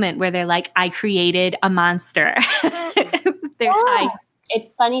this moment where they're like, I created a monster. They're tied.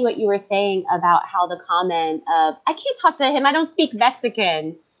 It's funny what you were saying about how the comment of, I can't talk to him, I don't speak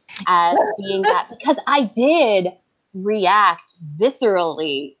Mexican, as being that, because I did react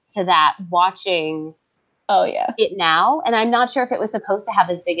viscerally to that watching it now. And I'm not sure if it was supposed to have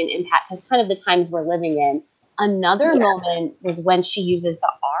as big an impact because kind of the times we're living in. Another moment was when she uses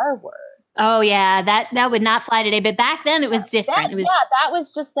the R word. Oh yeah, that would not fly today. But back then it was different. That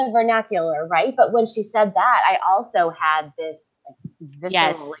was just the vernacular, right? But when she said that, I also had this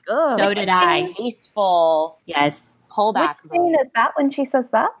visceral, so did I. Tasteful, pullback. Which scene is that when she says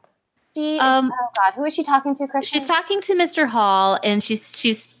that? Oh God, who is she talking to, Kristen? She's talking to Mr. Hall, and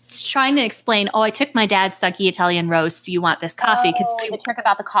she's trying to explain. Oh, I took my dad's sucky Italian roast. Do you want this coffee? Because the trick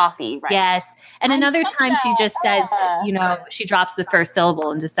about the coffee, right? Yes, and another time she just says, she drops the first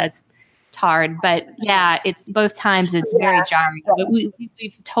syllable and just says "tard." But yeah, it's both times. It's very jarring. But we've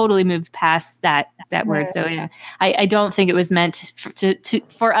totally moved past that word. So yeah, I don't think it was meant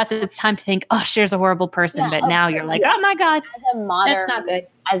for us at the time to think, oh, Cher's a horrible person. But now you're like, oh my God, as a modern, that's not good.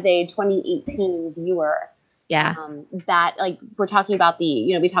 As a 2018 viewer. Yeah. That we're talking about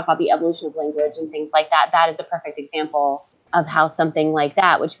we talk about the evolution of language and things like that. That is a perfect example of how something like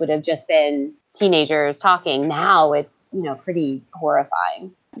that, which would have just been teenagers talking, now it's, pretty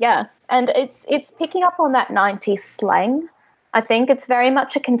horrifying. Yeah. And it's picking up on that 90s slang. I think it's very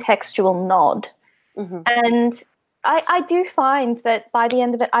much a contextual nod. Mm-hmm. And I do find that by the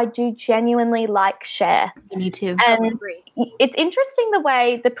end of it, I do genuinely like Cher. Me too. And it's interesting the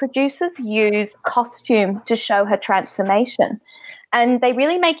way the producers use costume to show her transformation. And they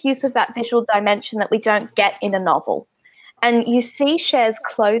really make use of that visual dimension that we don't get in a novel. And you see Cher's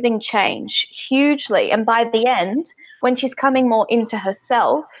clothing change hugely. And by the end, when she's coming more into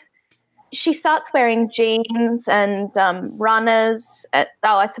herself, she starts wearing jeans and runners.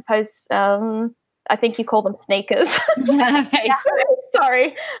 I think you call them sneakers.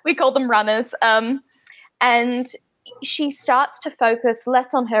 Sorry, we call them runners. And she starts to focus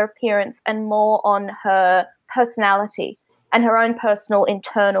less on her appearance and more on her personality and her own personal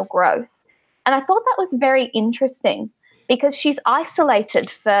internal growth. And I thought that was very interesting because she's isolated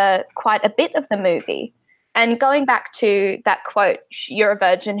for quite a bit of the movie. And going back to that quote, "You're a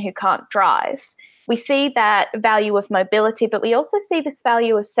virgin who can't drive," we see that value of mobility, but we also see this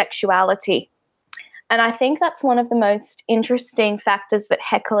value of sexuality. And I think that's one of the most interesting factors that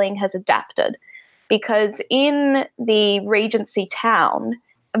heckling has adapted, because in the Regency town,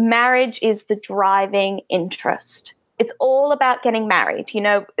 marriage is the driving interest. It's all about getting married.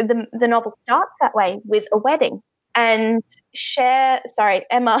 The novel starts that way with a wedding. And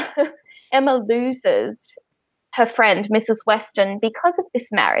Emma loses her friend, Mrs. Weston, because of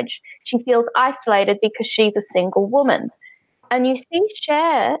this marriage. She feels isolated because she's a single woman. And you see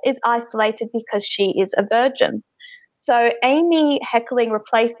Cher is isolated because she is a virgin. So Amy heckling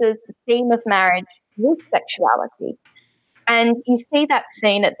replaces the theme of marriage with sexuality. And you see that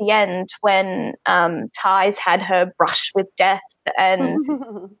scene at the end when Ty's had her brush with death and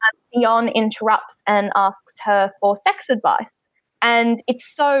Dion interrupts and asks her for sex advice. And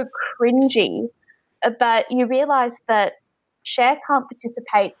it's so cringy, but you realize that Cher can't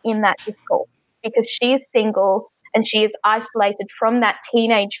participate in that discourse because she is single and she is isolated from that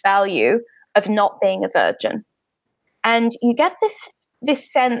teenage value of not being a virgin. And you get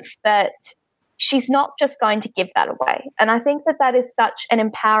this sense that she's not just going to give that away. And I think that is such an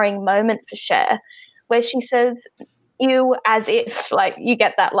empowering moment for Cher, where she says, "You as if," you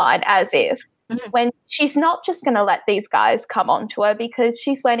get that line, "as if," when she's not just going to let these guys come onto her because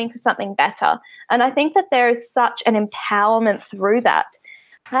she's waiting for something better. And I think that there is such an empowerment through that.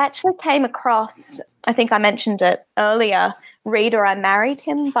 I actually came across, I think I mentioned it earlier, "Reader, I Married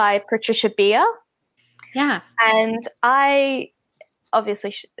Him" by Patricia Beer. Yeah. And I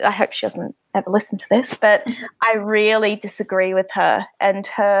hope she doesn't ever listen to this, but I really disagree with her and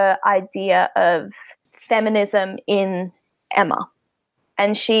her idea of feminism in Emma.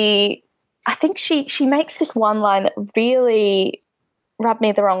 And I think she makes this one line that really rubbed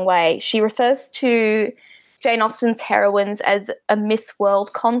me the wrong way. She refers to Jane Austen's heroines as a Miss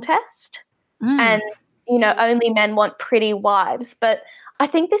World contest. And, only men want pretty wives. But I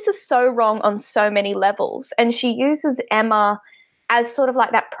think this is so wrong on so many levels. And she uses Emma as sort of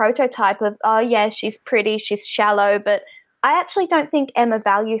like that prototype of, oh, yeah, she's pretty, she's shallow, but I actually don't think Emma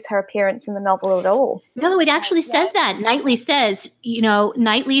values her appearance in the novel at all. No, it actually says that. Knightley says,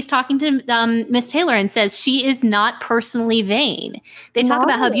 Knightley's talking to Miss Taylor and says she is not personally vain. They talk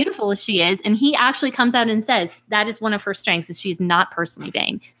about how beautiful she is, and he actually comes out and says that is one of her strengths, is she's not personally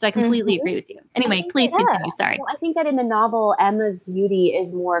vain. So I completely agree with you. Anyway, please continue. Sorry. Well, I think that in the novel, Emma's beauty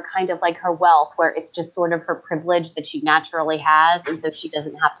is more kind of like her wealth, where it's just sort of her privilege that she naturally has, and so she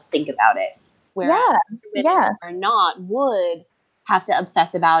doesn't have to think about it. Whereas women or not would have to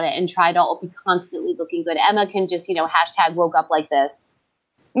obsess about it and try to be constantly looking good. Emma can just, hashtag woke up like this.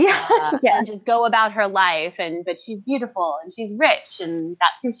 And just go about her life. But she's beautiful and she's rich and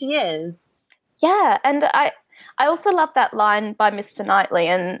that's who she is. Yeah. And I also love that line by Mr. Knightley,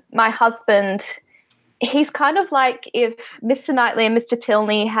 and my husband, he's kind of like if Mr. Knightley and Mr.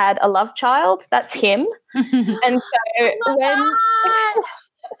 Tilney had a love child, that's him. And so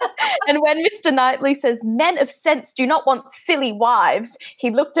when Mr. Knightley says, men of sense do not want silly wives, he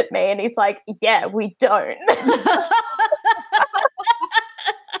looked at me and he's like, yeah, we don't.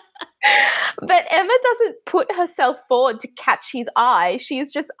 But Emma doesn't put herself forward to catch his eye. She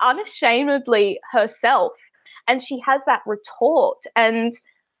is just unashamedly herself. And she has that retort. And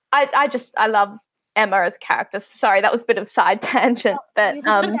I love Emma as character. Sorry, that was a bit of a side tangent. But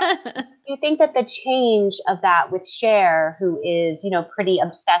you think that the change of that with Cher, who is, pretty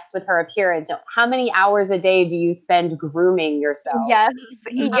obsessed with her appearance, how many hours a day do you spend grooming yourself? Yes.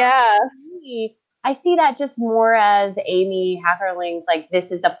 Yeah. I see that just more as Amy Heckerling's, like,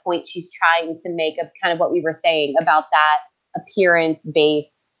 this is the point she's trying to make of kind of what we were saying about that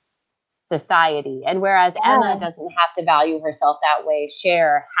appearance-based society. And whereas Emma doesn't have to value herself that way,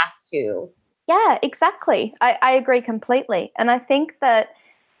 Cher has to. Yeah, exactly. I agree completely. And I think that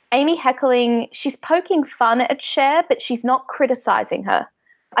Amy Heckerling, she's poking fun at Cher, but she's not criticizing her.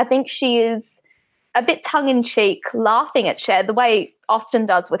 I think she is a bit tongue-in-cheek, laughing at Cher, the way Austen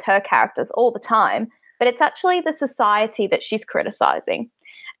does with her characters all the time. But it's actually the society that she's criticizing.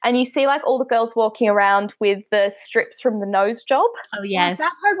 And you see, like, all the girls walking around with the strips from the nose job. Oh, yes.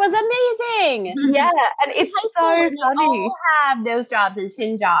 That part was amazing. Yeah, and it's so funny. They all have nose jobs and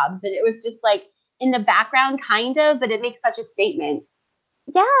chin jobs. And it was just, like, in the background, kind of, but it makes such a statement.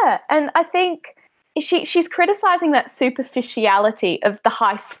 Yeah, and I think she's criticizing that superficiality of the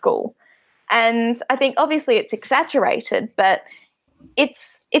high school. And I think obviously it's exaggerated, but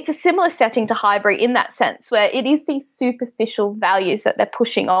it's a similar setting to Highbury in that sense, where it is these superficial values that they're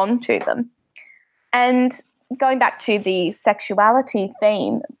pushing on to them. And going back to the sexuality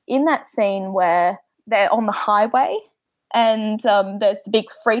theme, in that scene where they're on the highway and there's the big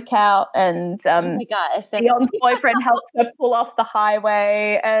freak out and oh my gosh, Dion's boyfriend helps her pull off the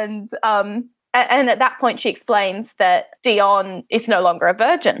highway and at that point she explains that Dion is no longer a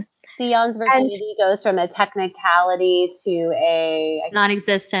virgin. Dion's virginity goes from a technicality to a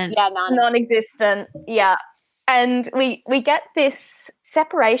non-existent. Yeah, non-existent. Yeah, and we get this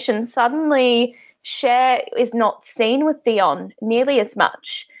separation. Suddenly, Cher is not seen with Dion nearly as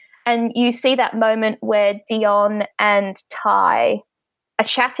much, and you see that moment where Dion and Ty are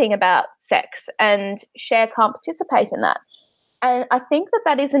chatting about sex, and Cher can't participate in that. And I think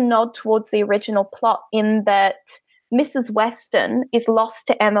that is a nod towards the original plot in that Mrs. Weston is lost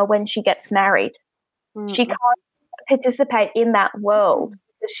to Emma when she gets married. Mm-hmm. She can't participate in that world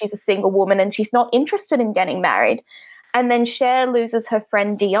because she's a single woman and she's not interested in getting married. And then Cher loses her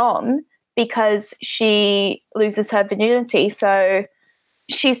friend Dion because she loses her virginity. So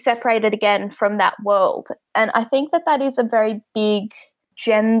she's separated again from that world. And I think that is a very big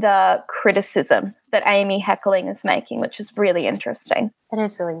gender criticism that Amy Heckerling is making, which is really interesting. That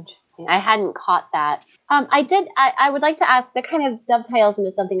is really interesting. I hadn't caught that. I would like to ask, that kind of dovetails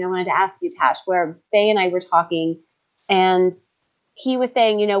into something I wanted to ask you, Tash, where Faye and I were talking, and he was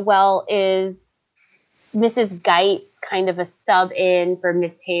saying, well, is Mrs. Geitz kind of a sub-in for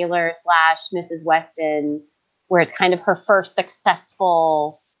Miss Taylor / Mrs. Weston, where it's kind of her first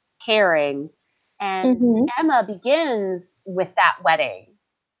successful pairing. And Emma begins with that wedding,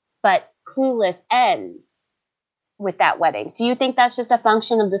 but Clueless ends with that wedding. Do you think that's just a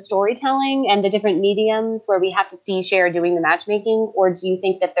function of the storytelling and the different mediums where we have to see Cher doing the matchmaking, or do you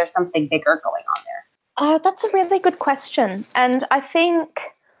think that there's something bigger going on there? That's a really good question. And I think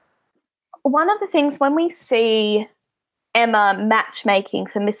one of the things when we see Emma matchmaking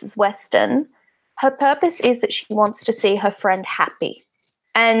for Mrs. Weston, her purpose is that she wants to see her friend happy.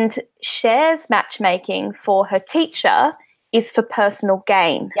 And Cher's matchmaking for her teacher is for personal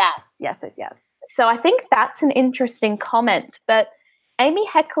gain. Yes. So I think that's an interesting comment. But Amy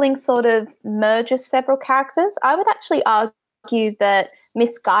Heckerling sort of merges several characters. I would actually argue that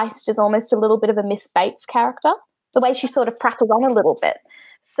Miss Geist is almost a little bit of a Miss Bates character, the way she sort of prattles on a little bit.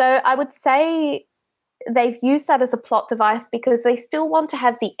 So I would say they've used that as a plot device because they still want to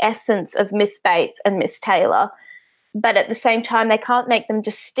have the essence of Miss Bates and Miss Taylor, but at the same time they can't make them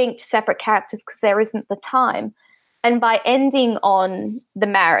distinct separate characters because there isn't the time. And by ending on the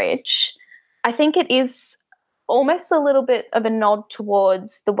marriage, I think it is almost a little bit of a nod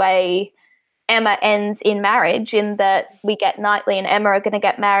towards the way Emma ends in marriage, in that we get Knightley and Emma are going to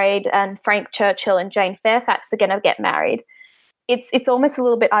get married and Frank Churchill and Jane Fairfax are going to get married. It's almost a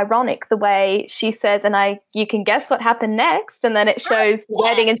little bit ironic the way she says, and you can guess what happened next, and then it shows the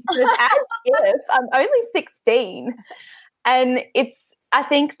wedding and she says, as if I'm only 16. And I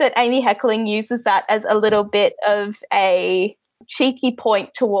think that Amy Heckerling uses that as a little bit of a cheeky point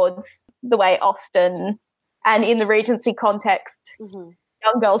towards the way Austen and in the Regency context,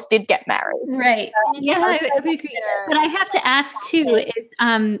 young girls did get married. Right. Yeah, I agree. But I have to ask too, is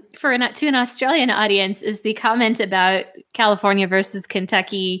to an Australian audience, is the comment about California versus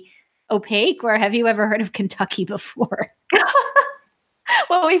Kentucky opaque, or have you ever heard of Kentucky before?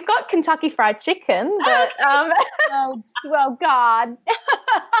 Well, we've got Kentucky Fried Chicken, but oh God.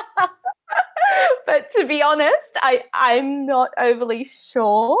 But to be honest, I'm not overly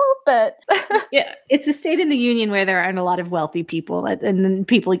sure. But yeah, it's a state in the union where there aren't a lot of wealthy people, and then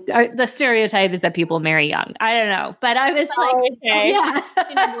people. The stereotype is that people marry young. I don't know, but I was yeah,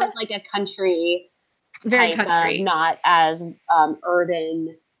 it was like a country, very country, not as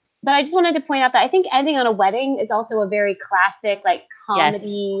urban. But I just wanted to point out that I think Ending on a Wedding is also a very classic, like,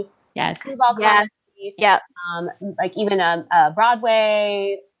 comedy. Yes. Comedy. Yeah. Like even a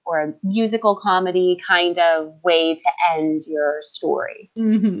Broadway or a musical comedy kind of way to end your story.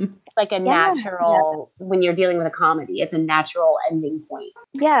 Mm-hmm. It's like a natural, when you're dealing with a comedy, it's a natural ending point.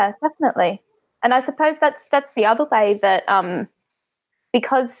 Yeah, definitely. And I suppose that's the other way that,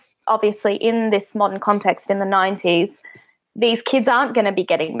 because obviously in this modern context in the 90s, these kids aren't going to be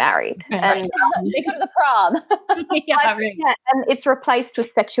getting married. And they go to the prom. And it's replaced with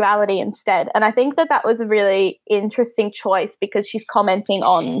sexuality instead. And I think that was a really interesting choice because she's commenting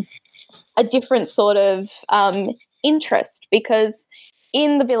on a different sort of interest, because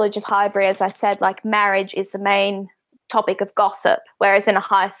in the village of Highbury, as I said, like, marriage is the main topic of gossip, whereas in a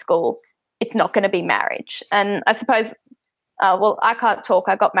high school, it's not going to be marriage. And I suppose, well, I can't talk.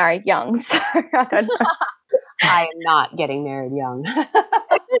 I got married young, so I don't know. I am not getting married young.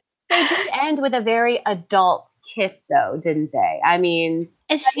 They did end with a very adult kiss, though, didn't they? I mean,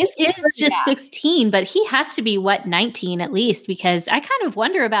 she is just 16, but he has to be, 19 at least, because I kind of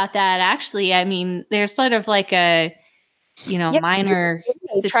wonder about that, actually. I mean, there's sort of like a, minor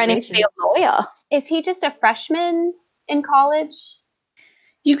situation. Trying to be a lawyer. Is he just a freshman in college?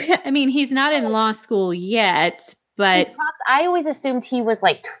 He's not in law school yet, but I always assumed he was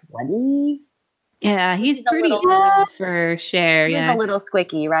like 20. Yeah, he's pretty young for Cher. He's a little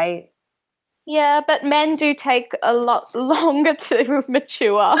squicky, right? Yeah, but men do take a lot longer to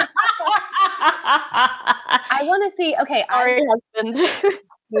mature. I want to see. Okay, sorry, husband.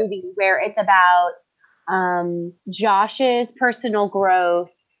 Movie where it's about Josh's personal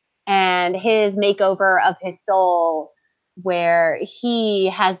growth and his makeover of his soul, where he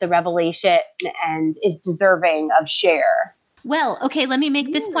has the revelation and is deserving of Cher. Well, okay, let me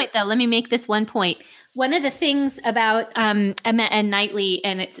make this point, though. Let me make this one point. One of the things about Emma and Knightley,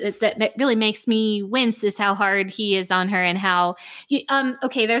 and that really makes me wince, is how hard he is on her, and how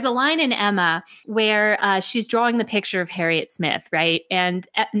okay, there's a line in Emma where she's drawing the picture of Harriet Smith, right? And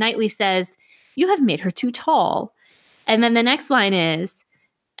Knightley says, "You have made her too tall." And then the next line is,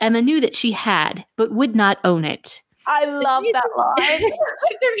 "Emma knew that she had, but would not own it." I love that line.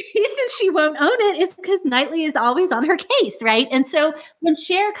 The reason she won't own it is because Knightley is always on her case, right? And so when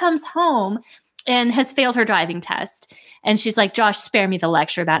Cher comes home and has failed her driving test, and she's like, "Josh, spare me the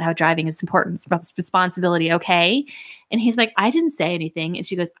lecture about how driving is important responsibility, okay?" And he's like, "I didn't say anything." And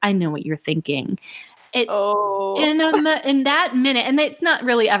she goes, "I know what you're thinking." In that minute, and it's not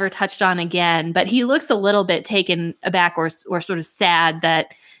really ever touched on again, but he looks a little bit taken aback or sort of sad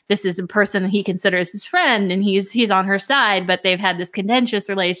that this is a person he considers his friend, and he's on her side, but they've had this contentious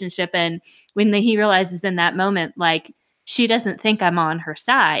relationship. And when he realizes in that moment, like, she doesn't think I'm on her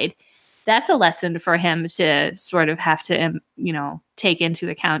side, that's a lesson for him to sort of have to, take into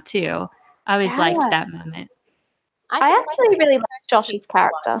account too. I always liked that moment. I actually really like Josh's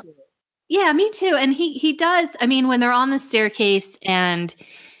character. Yeah, me too. And he does. I mean, when they're on the staircase and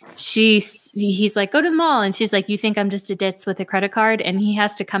he's like, "Go to the mall," and she's like, "You think I'm just a ditz with a credit card?" And he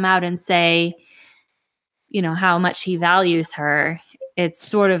has to come out and say, how much he values her. It's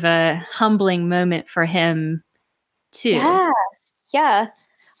sort of a humbling moment for him too. Yeah.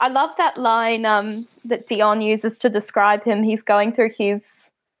 I love that line that Dion uses to describe him. He's going through his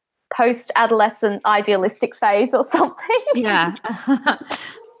post-adolescent idealistic phase or something. Yeah.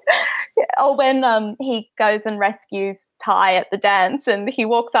 Or when he goes and rescues Ty at the dance, and he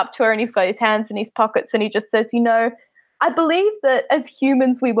walks up to her and he's got his hands in his pockets and he just says, "I believe that as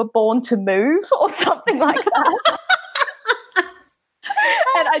humans we were born to move," or something like that.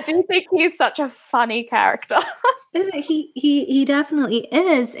 And I do think he's such a funny character. He definitely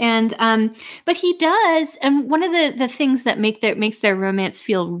is, and but he does. And one of the things that makes their romance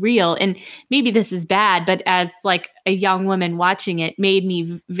feel real, and maybe this is bad, but as like a young woman watching it, made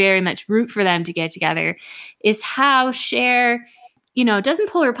me very much root for them to get together, is how Cher doesn't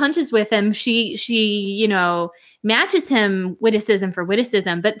pull her punches with him. She matches him witticism for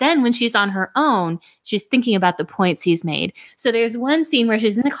witticism. But then when she's on her own, she's thinking about the points he's made. So there's one scene where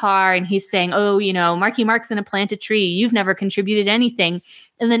she's in the car and he's saying, oh, Marky Mark's going to plant a tree. You've never contributed anything.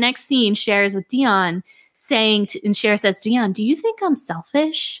 And the next scene shares with Dion and Cher says, Dion, do you think I'm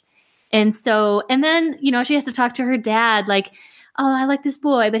selfish? And then, she has to talk to her dad, like, oh, I like this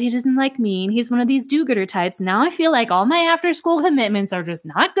boy, but he doesn't like me. And he's one of these do-gooder types. Now I feel like all my after-school commitments are just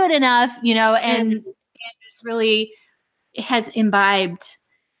not good enough, and it just really has imbibed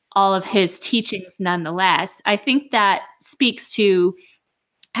all of his teachings nonetheless. I think that speaks to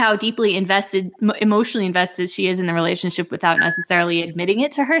how deeply emotionally invested she is in the relationship without necessarily admitting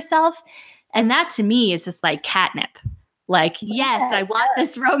it to herself. And that to me is just like catnip. Like, yes, I want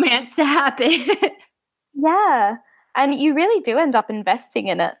this romance to happen. Yeah. And you really do end up investing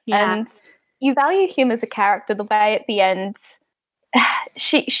in it. Yeah. And you value him as a character the way at the end.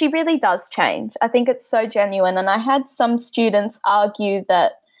 She really does change. I think it's so genuine. And I had some students argue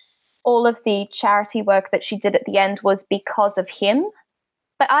that all of the charity work that she did at the end was because of him.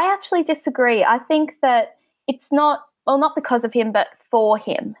 But I actually disagree. I think that it's not because of him, but for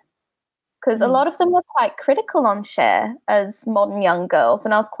him. Because a lot of them were quite critical on Cher as modern young girls,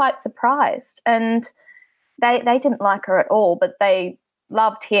 and I was quite surprised. And they didn't like her at all, but they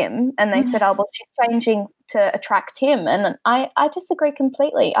loved him, and they said, oh, well, she's changing to attract him. And I disagree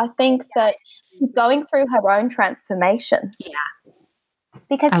completely. I think that she's going through her own transformation. Yeah.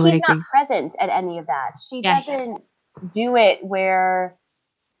 Because he's not present at any of that. She doesn't do it where,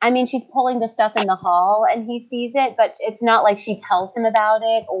 she's pulling the stuff in the hall and he sees it, but it's not like she tells him about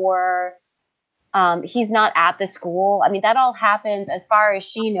it or he's not at the school. That all happens as far as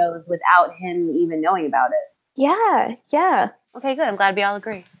she knows without him even knowing about it. Yeah. Okay, good. I'm glad we all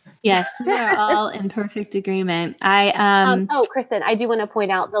agree. Yes, we are all in perfect agreement. Kristen, I do want to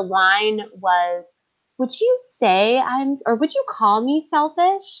point out the line was, would you say would you call me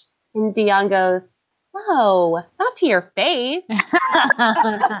selfish? And Dion goes, no, not to your face. That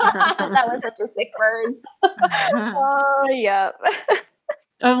was such a sick burn. Oh, yeah.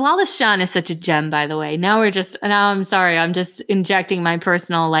 Wallace Shawn is such a gem, by the way. Now I'm sorry. I'm just injecting my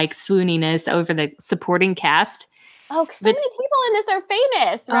personal swooniness over the supporting cast. Oh, so many people in this are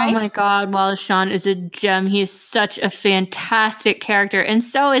famous, right? Oh my God, Wallace Shawn is a gem. He's such a fantastic character. And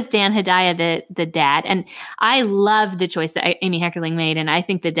so is Dan Hedaya, the dad. And I love the choice that Amy Heckerling made. And I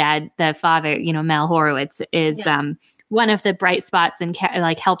think the father, Mel Horowitz is one of the bright spots and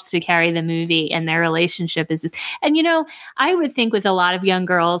helps to carry the movie, and their relationship is and I would think with a lot of young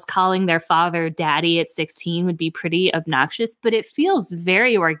girls calling their father daddy at 16 would be pretty obnoxious, but it feels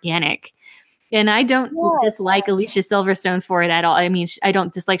very organic. And I don't dislike Alicia Silverstone for it at all. I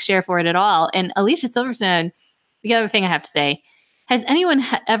don't dislike Cher for it at all. And Alicia Silverstone, the other thing I have to say, has anyone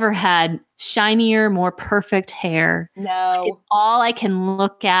ever had shinier, more perfect hair? No. It's all I can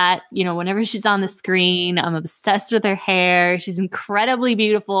look at, whenever she's on the screen. I'm obsessed with her hair. She's incredibly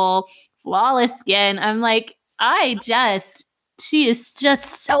beautiful, flawless skin. I'm like, she is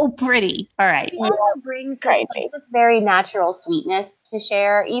just so pretty. All right. She also brings this very natural sweetness to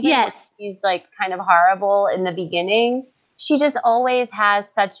Cher. Even when she's kind of horrible in the beginning, she just always has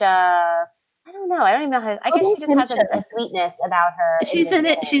such a, I don't even know how. I guess she just has a sweetness about her.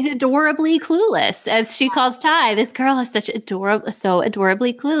 She's adorably clueless, as she calls Ty. This girl is so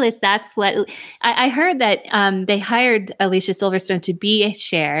adorably clueless. That's what I heard, that they hired Alicia Silverstone to be a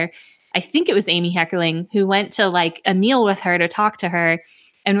Cher. I think it was Amy Heckerling who went to a meal with her to talk to her,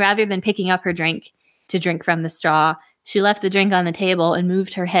 and rather than picking up her drink to drink from the straw, she left the drink on the table and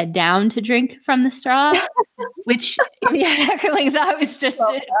moved her head down to drink from the straw, which Amy Heckerling thought was just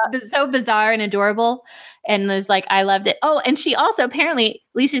so bizarre and adorable, and was like, I loved it. Oh, and she also, apparently,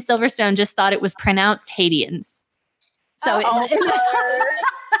 Alicia Silverstone just thought it was pronounced Haitians. So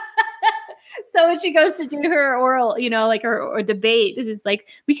so when she goes to do her oral, her debate, this is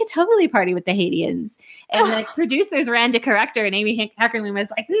we could totally party with the Haitians. And the producers ran to correct her, and Amy Heckerling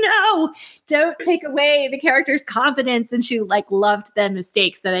was like, no, don't take away the character's confidence. And she loved the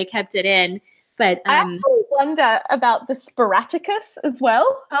mistake, so they kept it in. But I actually wonder about the Sporaticus as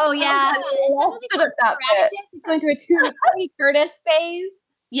well. Oh, yeah. Going through a Tony Curtis phase.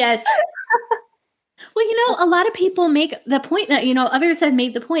 Yes. Well, a lot of people make the point that, others have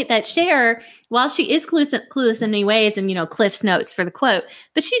made the point that Cher, while she is clueless in many ways, and, Cliff's notes for the quote,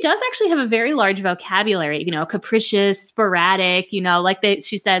 but she does actually have a very large vocabulary, capricious, sporadic,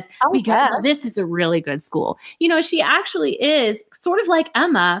 she says, this is a really good school. She actually is sort of like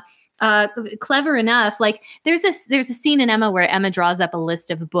Emma, clever enough. Like there's a scene in Emma where Emma draws up a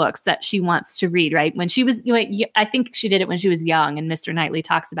list of books that she wants to read, right? When she was, I think she did it when she was young, and Mr. Knightley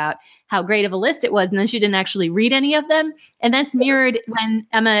talks about how great of a list it was, and then she didn't actually read any of them. And that's mirrored when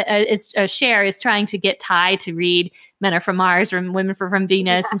Emma Cher is trying to get Ty to read Men Are From Mars or Women Are From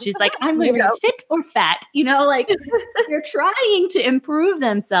Venus, and she's like, I'm going to read Fit or Fat, like they're trying to improve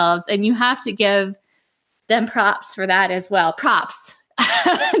themselves, and you have to give them props for that as well. Props.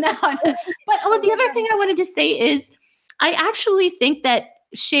 But the other thing I wanted to say is I actually think that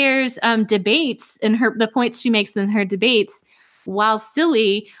Cher's debates and the points she makes in her debates, while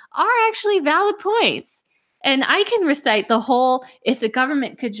silly, are actually valid points. And I can recite the whole, if the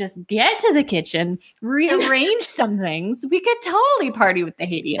government could just get to the kitchen, rearrange some things, we could totally party with the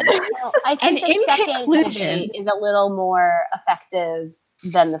Haitians. Well, I think the second debate is a little more effective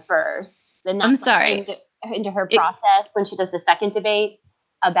than the first. I'm sorry. Into her process when she does the second debate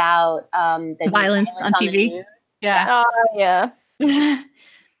about the violence on TV. Yeah. Oh, yeah.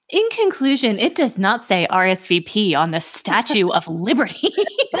 In conclusion, it does not say RSVP on the Statue of Liberty.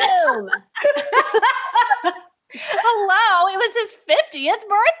 Boom. Hello, it was his 50th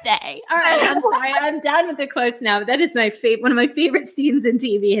birthday. All right, I'm sorry. I'm done with the quotes now, but that is one of my favorite scenes in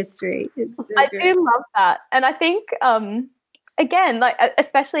TV history. I do love that. And I think, again, like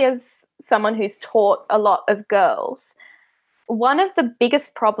especially as someone who's taught a lot of girls, one of the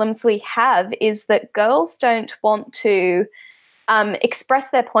biggest problems we have is that girls don't want to express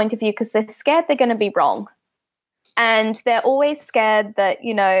their point of view because they're scared they're going to be wrong. And they're always scared that,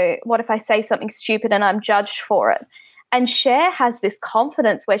 what if I say something stupid and I'm judged for it? And Cher has this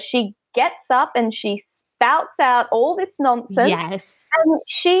confidence where she gets up and she spouts out all this nonsense. Yes. And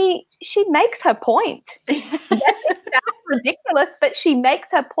she makes her point. Yes, it sounds ridiculous, but she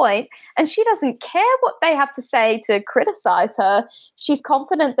makes her point, and she doesn't care what they have to say to criticize her. She's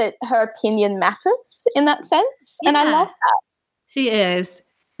confident that her opinion matters in that sense. Yeah. And I love that. She is,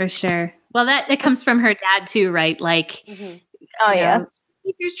 for sure. Well, it comes from her dad too, right? Like, oh yeah,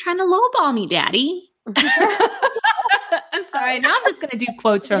 you're trying to lowball me, Daddy. I'm sorry. Now I'm just going to do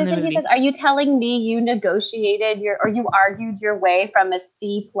quotes from the movie. He says, are you telling me you negotiated you argued your way from a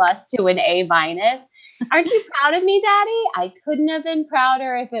C+ to an A-? Aren't you proud of me, Daddy? I couldn't have been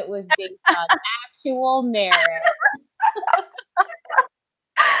prouder if it was based on actual merit.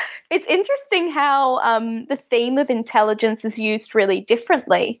 It's interesting how the theme of intelligence is used really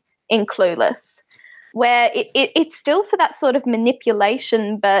differently in Clueless, where it's still for that sort of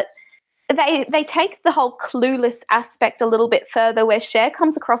manipulation, but they take the whole clueless aspect a little bit further, where Cher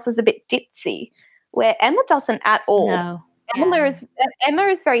comes across as a bit ditzy, where Emma doesn't at all. No. Emma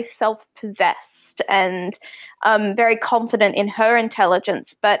is very self-possessed and very confident in her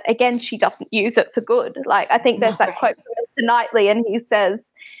intelligence, but again, she doesn't use it for good. Like I think there's that quote from Mr. Knightley, and he says,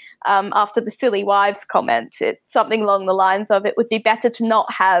 after the silly wives comment, it's something along the lines of, it would be better to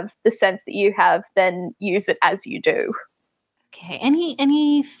not have the sense that you have than use it as you do. Okay.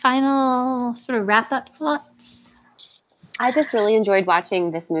 Any final sort of wrap-up thoughts? I just really enjoyed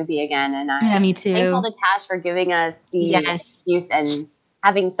watching this movie again, and I'm me too. thankful to Tash for giving us the excuse and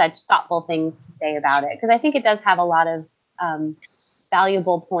having such thoughtful things to say about it, because I think it does have a lot of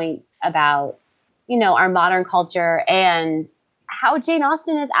valuable points about, our modern culture and how Jane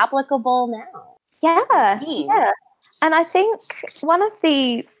Austen is applicable now. Yeah. And I think one of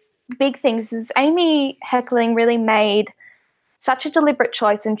the big things is Amy Heckerling really made such a deliberate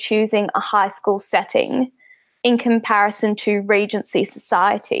choice in choosing a high school setting in comparison to Regency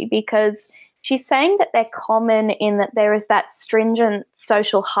society, because she's saying that they're common in that there is that stringent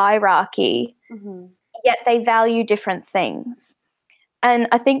social hierarchy, yet they value different things. And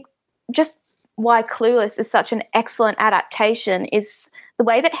I think just why Clueless is such an excellent adaptation is the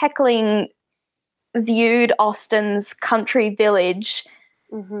way that Heckerling viewed Austen's country village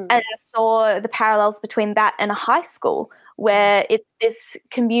and saw the parallels between that and a high school, where it's this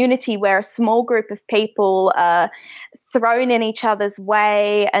community where a small group of people are thrown in each other's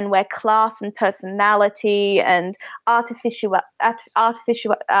way, and where class and personality and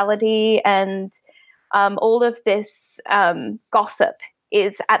artificiality and all of this gossip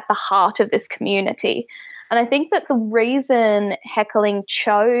is at the heart of this community. And I think that the reason Heckerling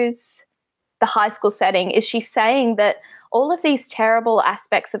chose the high school setting is she's saying that all of these terrible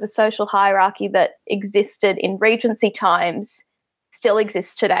aspects of a social hierarchy that existed in Regency times still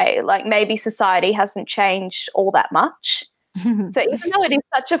exist today. Like maybe society hasn't changed all that much. So even though it is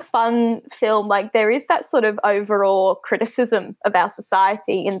such a fun film, like there is that sort of overall criticism of our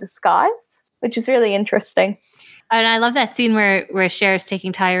society in disguise, which is really interesting. And I love that scene where Cher's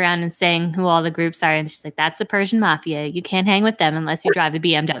taking Ty around and saying who all the groups are, and she's like, "That's the Persian Mafia. You can't hang with them unless you drive a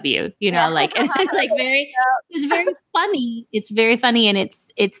BMW." You know, like and it's like it's very funny. It's very funny, and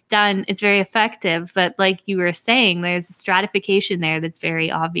it's done. It's very effective. But like you were saying, there's a stratification there that's very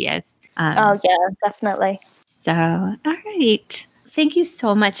obvious. Oh yeah, definitely. So, all right. Thank you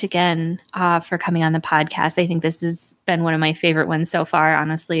so much again for coming on the podcast. I think this has been one of my favorite ones so far.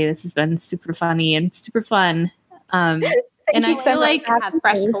 Honestly, this has been super funny and super fun. And I feel like I have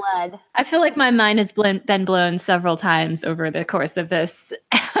fresh blood. I feel like my mind has been blown several times over the course of this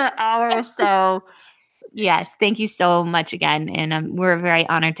hour. So, yes, thank you so much again. And we're very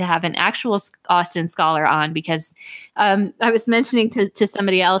honored to have an actual Austen scholar on because I was mentioning to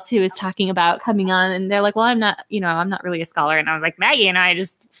somebody else who was talking about coming on, and they're like, well, I'm not really a scholar. And I was like, Maggie and I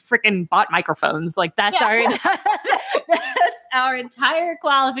just freaking bought microphones. Like that's our entire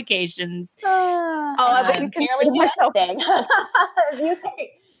qualifications. I wouldn't barely do anything. You think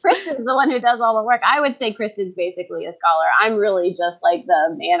Kristen's the one who does all the work. I would say Kristen's basically a scholar. I'm really just like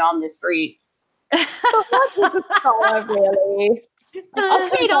the man on the street. Really. I'll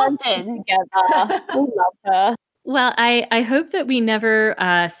Kate Austen together. We love her. Well, I hope that we never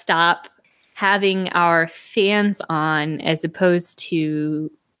stop having our fans on as opposed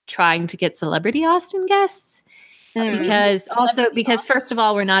to trying to get celebrity Austen guests. Because first of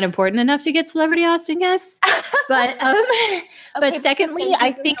all, we're not important enough to get celebrity Austen guests. But but secondly,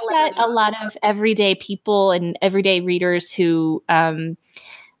 I think that a lot of everyday people and everyday readers who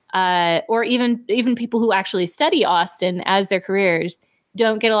or even people who actually study Austen as their careers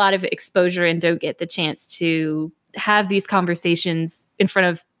don't get a lot of exposure and don't get the chance to have these conversations in front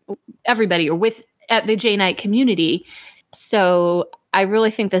of everybody or at the Janeite community. So I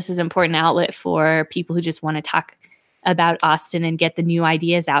really think this is an important outlet for people who just want to talk about Austen and get the new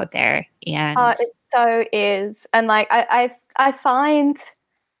ideas out there. And it so is. And like I find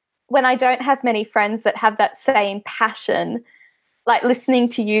when I don't have many friends that have that same passion, like listening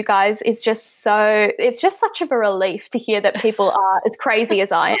to you guys is just it's just such of a relief to hear that people are as crazy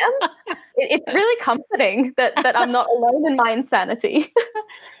as I am. It's really comforting that I'm not alone in my insanity.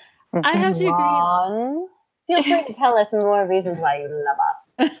 I have to agree. Feel free to tell us more reasons why you love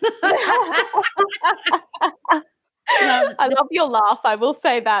us. I love your laugh. I will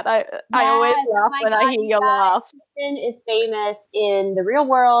say that. I always laugh when I hear your laugh. Kristen is famous in the real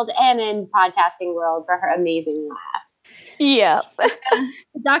world and in podcasting world for her amazing laugh. Yeah.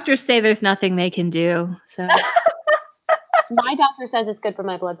 The doctors say there's nothing they can do. So my doctor says it's good for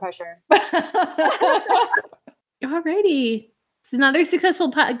my blood pressure. Alrighty. It's another successful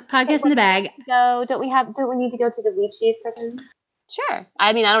podcast in the bag. Don't we need to go to the wheat sheaf for them? Sure.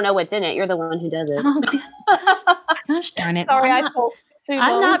 I mean, I don't know what's in it. You're the one who does it. Oh, gosh darn it. Sorry,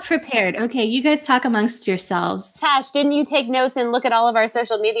 I'm not prepared. Okay, you guys talk amongst yourselves. Tash, didn't you take notes and look at all of our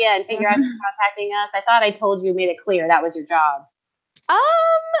social media and figure out who's contacting us? I thought I told you, made it clear that was your job.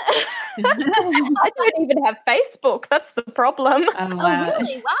 I don't even have Facebook. That's the problem. Oh, wow. Oh,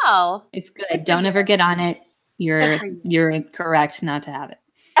 really? Wow. It's good. Don't ever get on it. You're correct not to have it.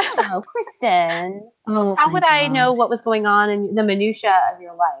 Oh, Kristen. How would I know what was going on in the minutia of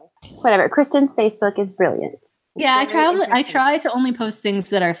your life? Whatever. Kristen's Facebook is brilliant. Yeah, I try to only post things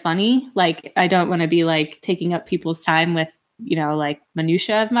that are funny. Like I don't want to be like taking up people's time with, like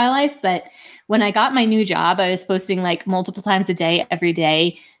minutia of my life. But when I got my new job, I was posting like multiple times a day, every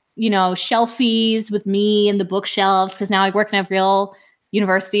day, shelfies with me and the bookshelves. Cause now I work in a real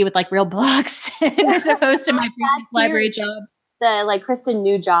university with like real books as opposed to my previous library job. The Kristen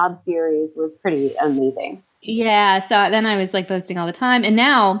New Job series was pretty amazing. Yeah. So then I was like posting all the time. And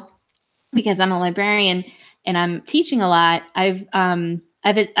now because I'm a librarian and I'm teaching a lot, I've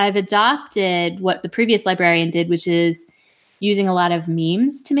adopted what the previous librarian did, which is using a lot of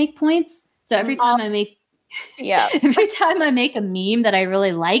memes to make points. So every time I make a meme that I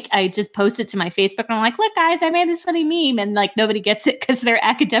really like, I just post it to my Facebook and I'm like, look guys, I made this funny meme. And like nobody gets it because they're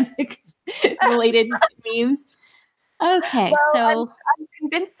academic related memes. Okay. Well, So I'm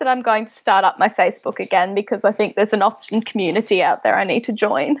convinced that I'm going to start up my Facebook again because I think there's an Austen community out there I need to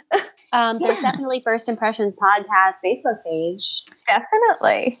join. There's definitely First Impressions Podcast Facebook page.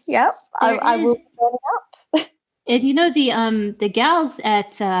 Definitely. Yep. I will join it up. And the gals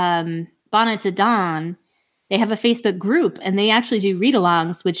at Bonnets at Dawn, they have a Facebook group and they actually do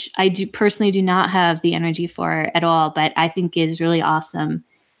read-alongs, which I personally do not have the energy for at all, but I think is really awesome.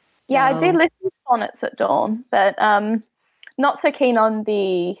 So, yeah, I did listen to Bonnets at Dawn, but not so keen on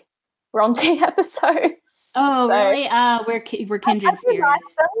the Bronte episode. Oh, so, really? We're kindred spirits. Like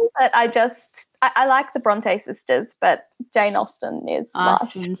them, but I like the Bronte sisters, but Jane Austen is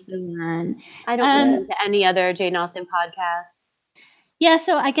Austen's the one. I don't listen to any other Jane Austen podcasts. Yeah,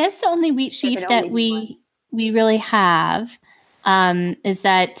 so I guess the only Wheat Sheaf that we really have is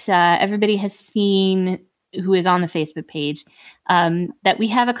that everybody has seen, who is on the Facebook page, that we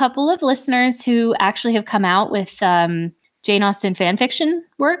have a couple of listeners who actually have come out with Jane Austen fan fiction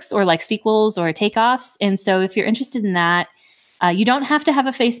works, or like sequels or takeoffs. And so if you're interested in that, you don't have to have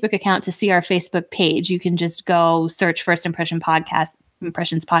a Facebook account to see our Facebook page. You can just go search First Impressions Podcast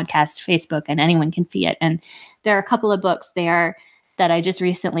Facebook, and anyone can see it. And there are a couple of books there that I just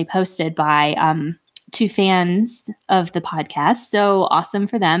recently posted by two fans of the podcast. So awesome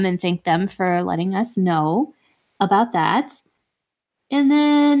for them, and thank them for letting us know about that. And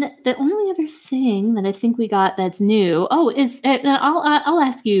then the only other thing that I think we got that's new, is I'll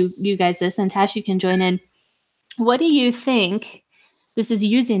ask you guys this, and Tash, you can join in. What do you think? This is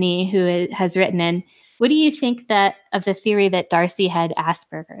Yuzini who has written in. What do you think that of the theory that Darcy had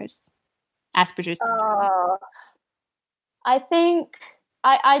Asperger's syndrome? I think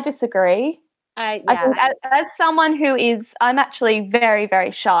I disagree. I think as someone who is, I'm actually very,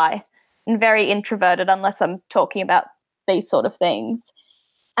 very shy and very introverted unless I'm talking about these sort of things.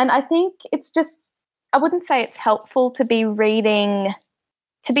 And I think it's just, I wouldn't say it's helpful to be reading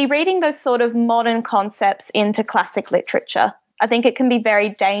those sort of modern concepts into classic literature. I think it can be very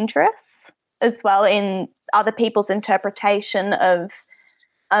dangerous as well in other people's interpretation of,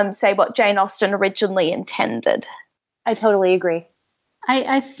 say, what Jane Austen originally intended. I totally agree.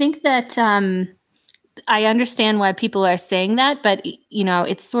 I think that I understand why people are saying that, but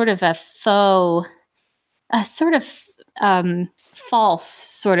it's sort of false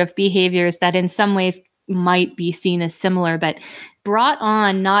sort of behaviors that in some ways might be seen as similar, but brought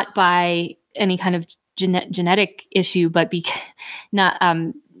on not by any kind of genetic issue, but not.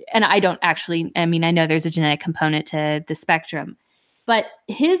 And I don't actually. I mean, I know there's a genetic component to the spectrum. But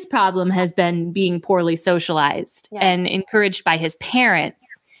his problem has been being poorly socialized and encouraged by his parents,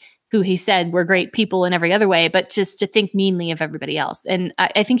 who he said were great people in every other way, but just to think meanly of everybody else. And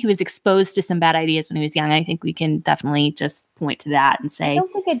I think he was exposed to some bad ideas when he was young. I think we can definitely just point to that and say,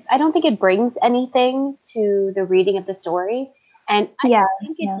 I don't think it brings anything to the reading of the story. And I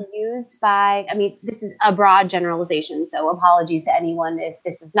think it's used by, I mean, this is a broad generalization, so apologies to anyone if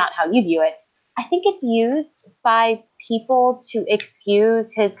this is not how you view it. I think it's used by people to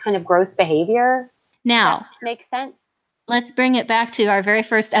excuse his kind of gross behavior. Now, that makes sense. Let's bring it back to our very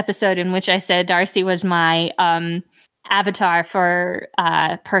first episode in which I said Darcy was my avatar for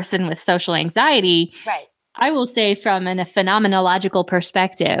a person with social anxiety. Right. I will say from a phenomenological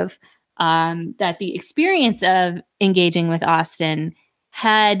perspective that the experience of engaging with Austen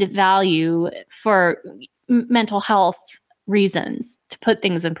had value for mental health reasons, to put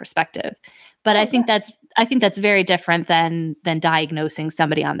things in perspective. But I think that's very different than diagnosing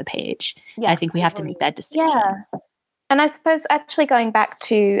somebody on the page. Yes, I think we have to make that distinction. Yeah. And I suppose actually going back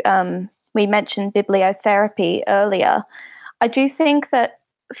to, we mentioned bibliotherapy earlier, I do think that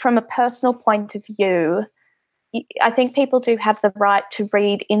from a personal point of view, I think people do have the right to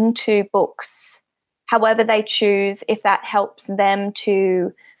read into books however they choose, if that helps them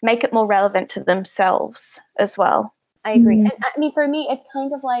to make it more relevant to themselves as well. I agree. And I mean, for me, it's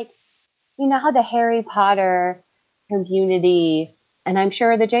kind of like, you know how the Harry Potter community, and I'm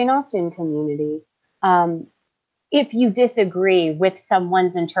sure the Jane Austen community, if you disagree with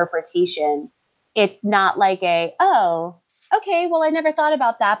someone's interpretation, it's not like okay, well, I never thought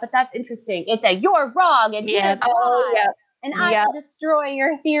about that, but that's interesting. It's you're wrong, and here's why, and I will destroy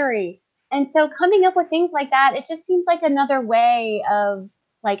your theory. And so coming up with things like that, it just seems like another way of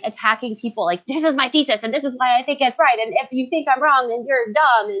like attacking people. Like, this is my thesis, and this is why I think it's right. And if you think I'm wrong, then you're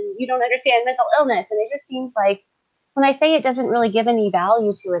dumb, and you don't understand mental illness. And it just seems like, when I say it doesn't really give any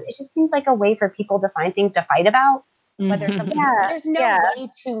value to it, it just seems like a way for people to find things to fight about. Whether something, there's no way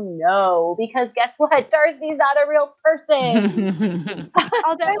to know, because guess what? Darcy's not a real person.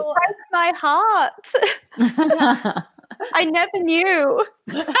 Oh, that broke my heart. I never knew.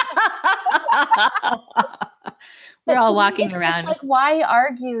 We're all walking around. Like, why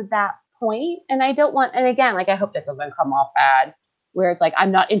argue that point? And I don't want, and again, like, I hope this doesn't come off bad, where it's like,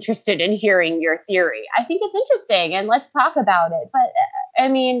 I'm not interested in hearing your theory. I think it's interesting, and let's talk about it. But I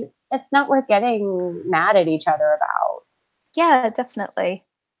mean, it's not worth getting mad at each other about. Yeah, definitely.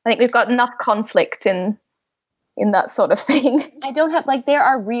 I think we've got enough conflict in that sort of thing. I don't have, like, there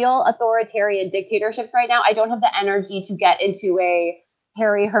are real authoritarian dictatorships right now. I don't have the energy to get into a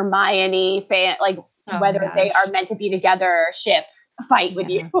Harry Hermione fan, like, whether they are meant to be together ship fight with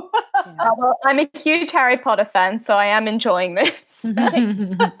you. Well, I'm a huge Harry Potter fan, so I am enjoying this.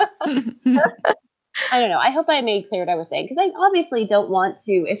 I don't know. I hope I made clear what I was saying, because I obviously don't want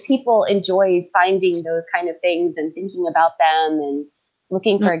to, if people enjoy finding those kind of things and thinking about them and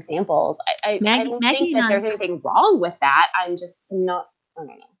looking for examples, I don't think that there's anything wrong with that. I'm just not, I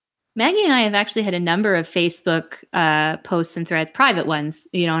don't know. Maggie and I have actually had a number of Facebook posts and threads, private ones,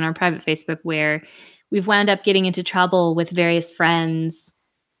 on our private Facebook, where we've wound up getting into trouble with various friends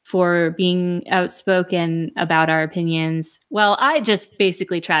for being outspoken about our opinions. Well, I just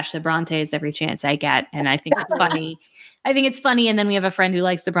basically trash the Brontes every chance I get, and I think it's funny. And then we have a friend who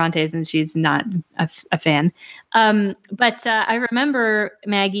likes the Brontes, and she's not a fan. But I remember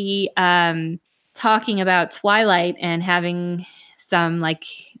Maggie talking about Twilight and having some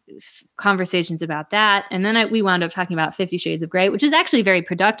conversations about that, and then we wound up talking about 50 Shades of Grey, which is actually a very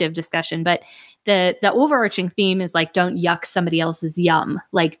productive discussion. But the overarching theme is don't yuck somebody else's yum.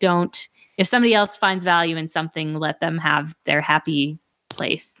 If somebody else finds value in something, let them have their happy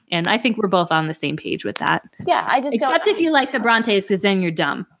place. And I think we're both on the same page with that. Yeah, except if you like the Brontes, because then you're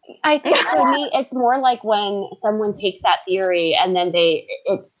dumb. I think for me, it's more like when someone takes that theory and then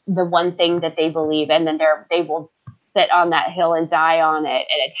it's the one thing that they believe, and then they will sit on that hill and die on it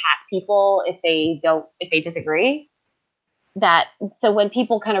and attack people if they disagree. So when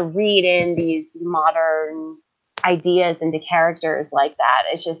people kind of read in these modern ideas into characters like that,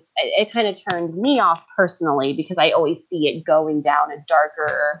 it's just, it kind of turns me off personally, because I always see it going down a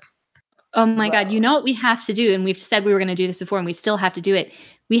darker. Oh my God. You know what we have to do? And we've said we were going to do this before, and we still have to do it.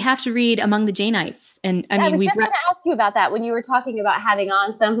 We have to read Among the Janeites. And I was just going to ask you about that when you were talking about having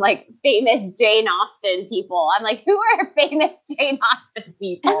on some famous Jane Austen people. I'm like, who are famous Jane Austen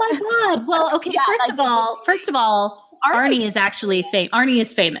people? Oh my God. Well, okay. Yeah, first of all, Arnie is actually Arnie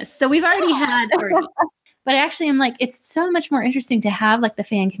is famous. So we've already had Arnie. But actually, I'm it's so much more interesting to have the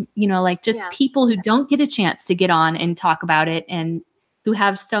fan, people who don't get a chance to get on and talk about it, and who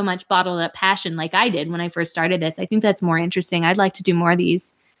have so much bottled up passion like I did when I first started this. I think that's more interesting. I'd like to do more of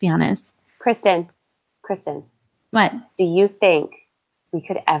these, to be honest. Kristen. What? Do you think we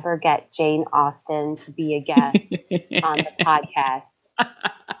could ever get Jane Austen to be a guest on the podcast?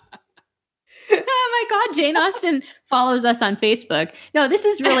 Oh my God, Jane Austen follows us on Facebook. No, this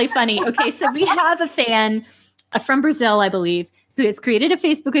is really funny. Okay, so we have a fan from Brazil, I believe, who has created a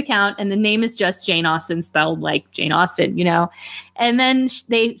Facebook account, and the name is just Jane Austen, spelled like Jane Austen, And then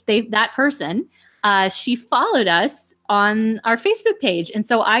that person, she followed us on our Facebook page. And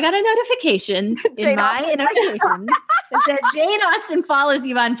so I got a notification in my notifications that said Jane Austen follows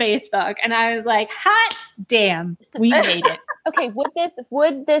you on Facebook. And I was like, hot damn, we made it. Okay,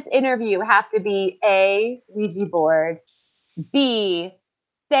 would this interview have to be A, Ouija board, B,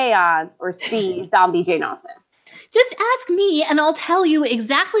 seance, or C, zombie Jane Austen? Just ask me, and I'll tell you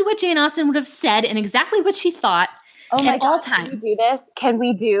exactly what Jane Austen would have said and exactly what she thought at all times. Can we do this? Can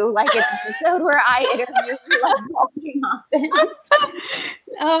we do an episode where I interview Jane Austen?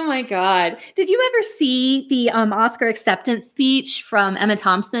 Oh my God. Did you ever see the Oscar acceptance speech from Emma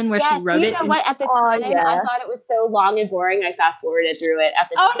Thompson where she wrote it? You know what? At the time, I thought it was so long and boring, I fast-forwarded through it at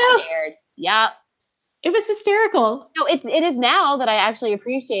the time it aired. Yep. It was hysterical. No, it is now that I actually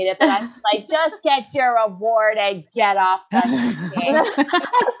appreciate it, but I'm just get your award and get off the stage.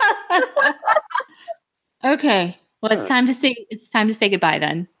 Okay. Well, it's time to say goodbye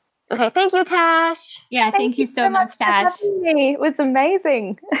then. Okay, thank you, Tash. Yeah, thank you so much, Tash. It was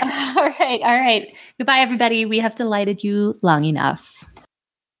amazing. All right. Goodbye, everybody. We have delighted you long enough.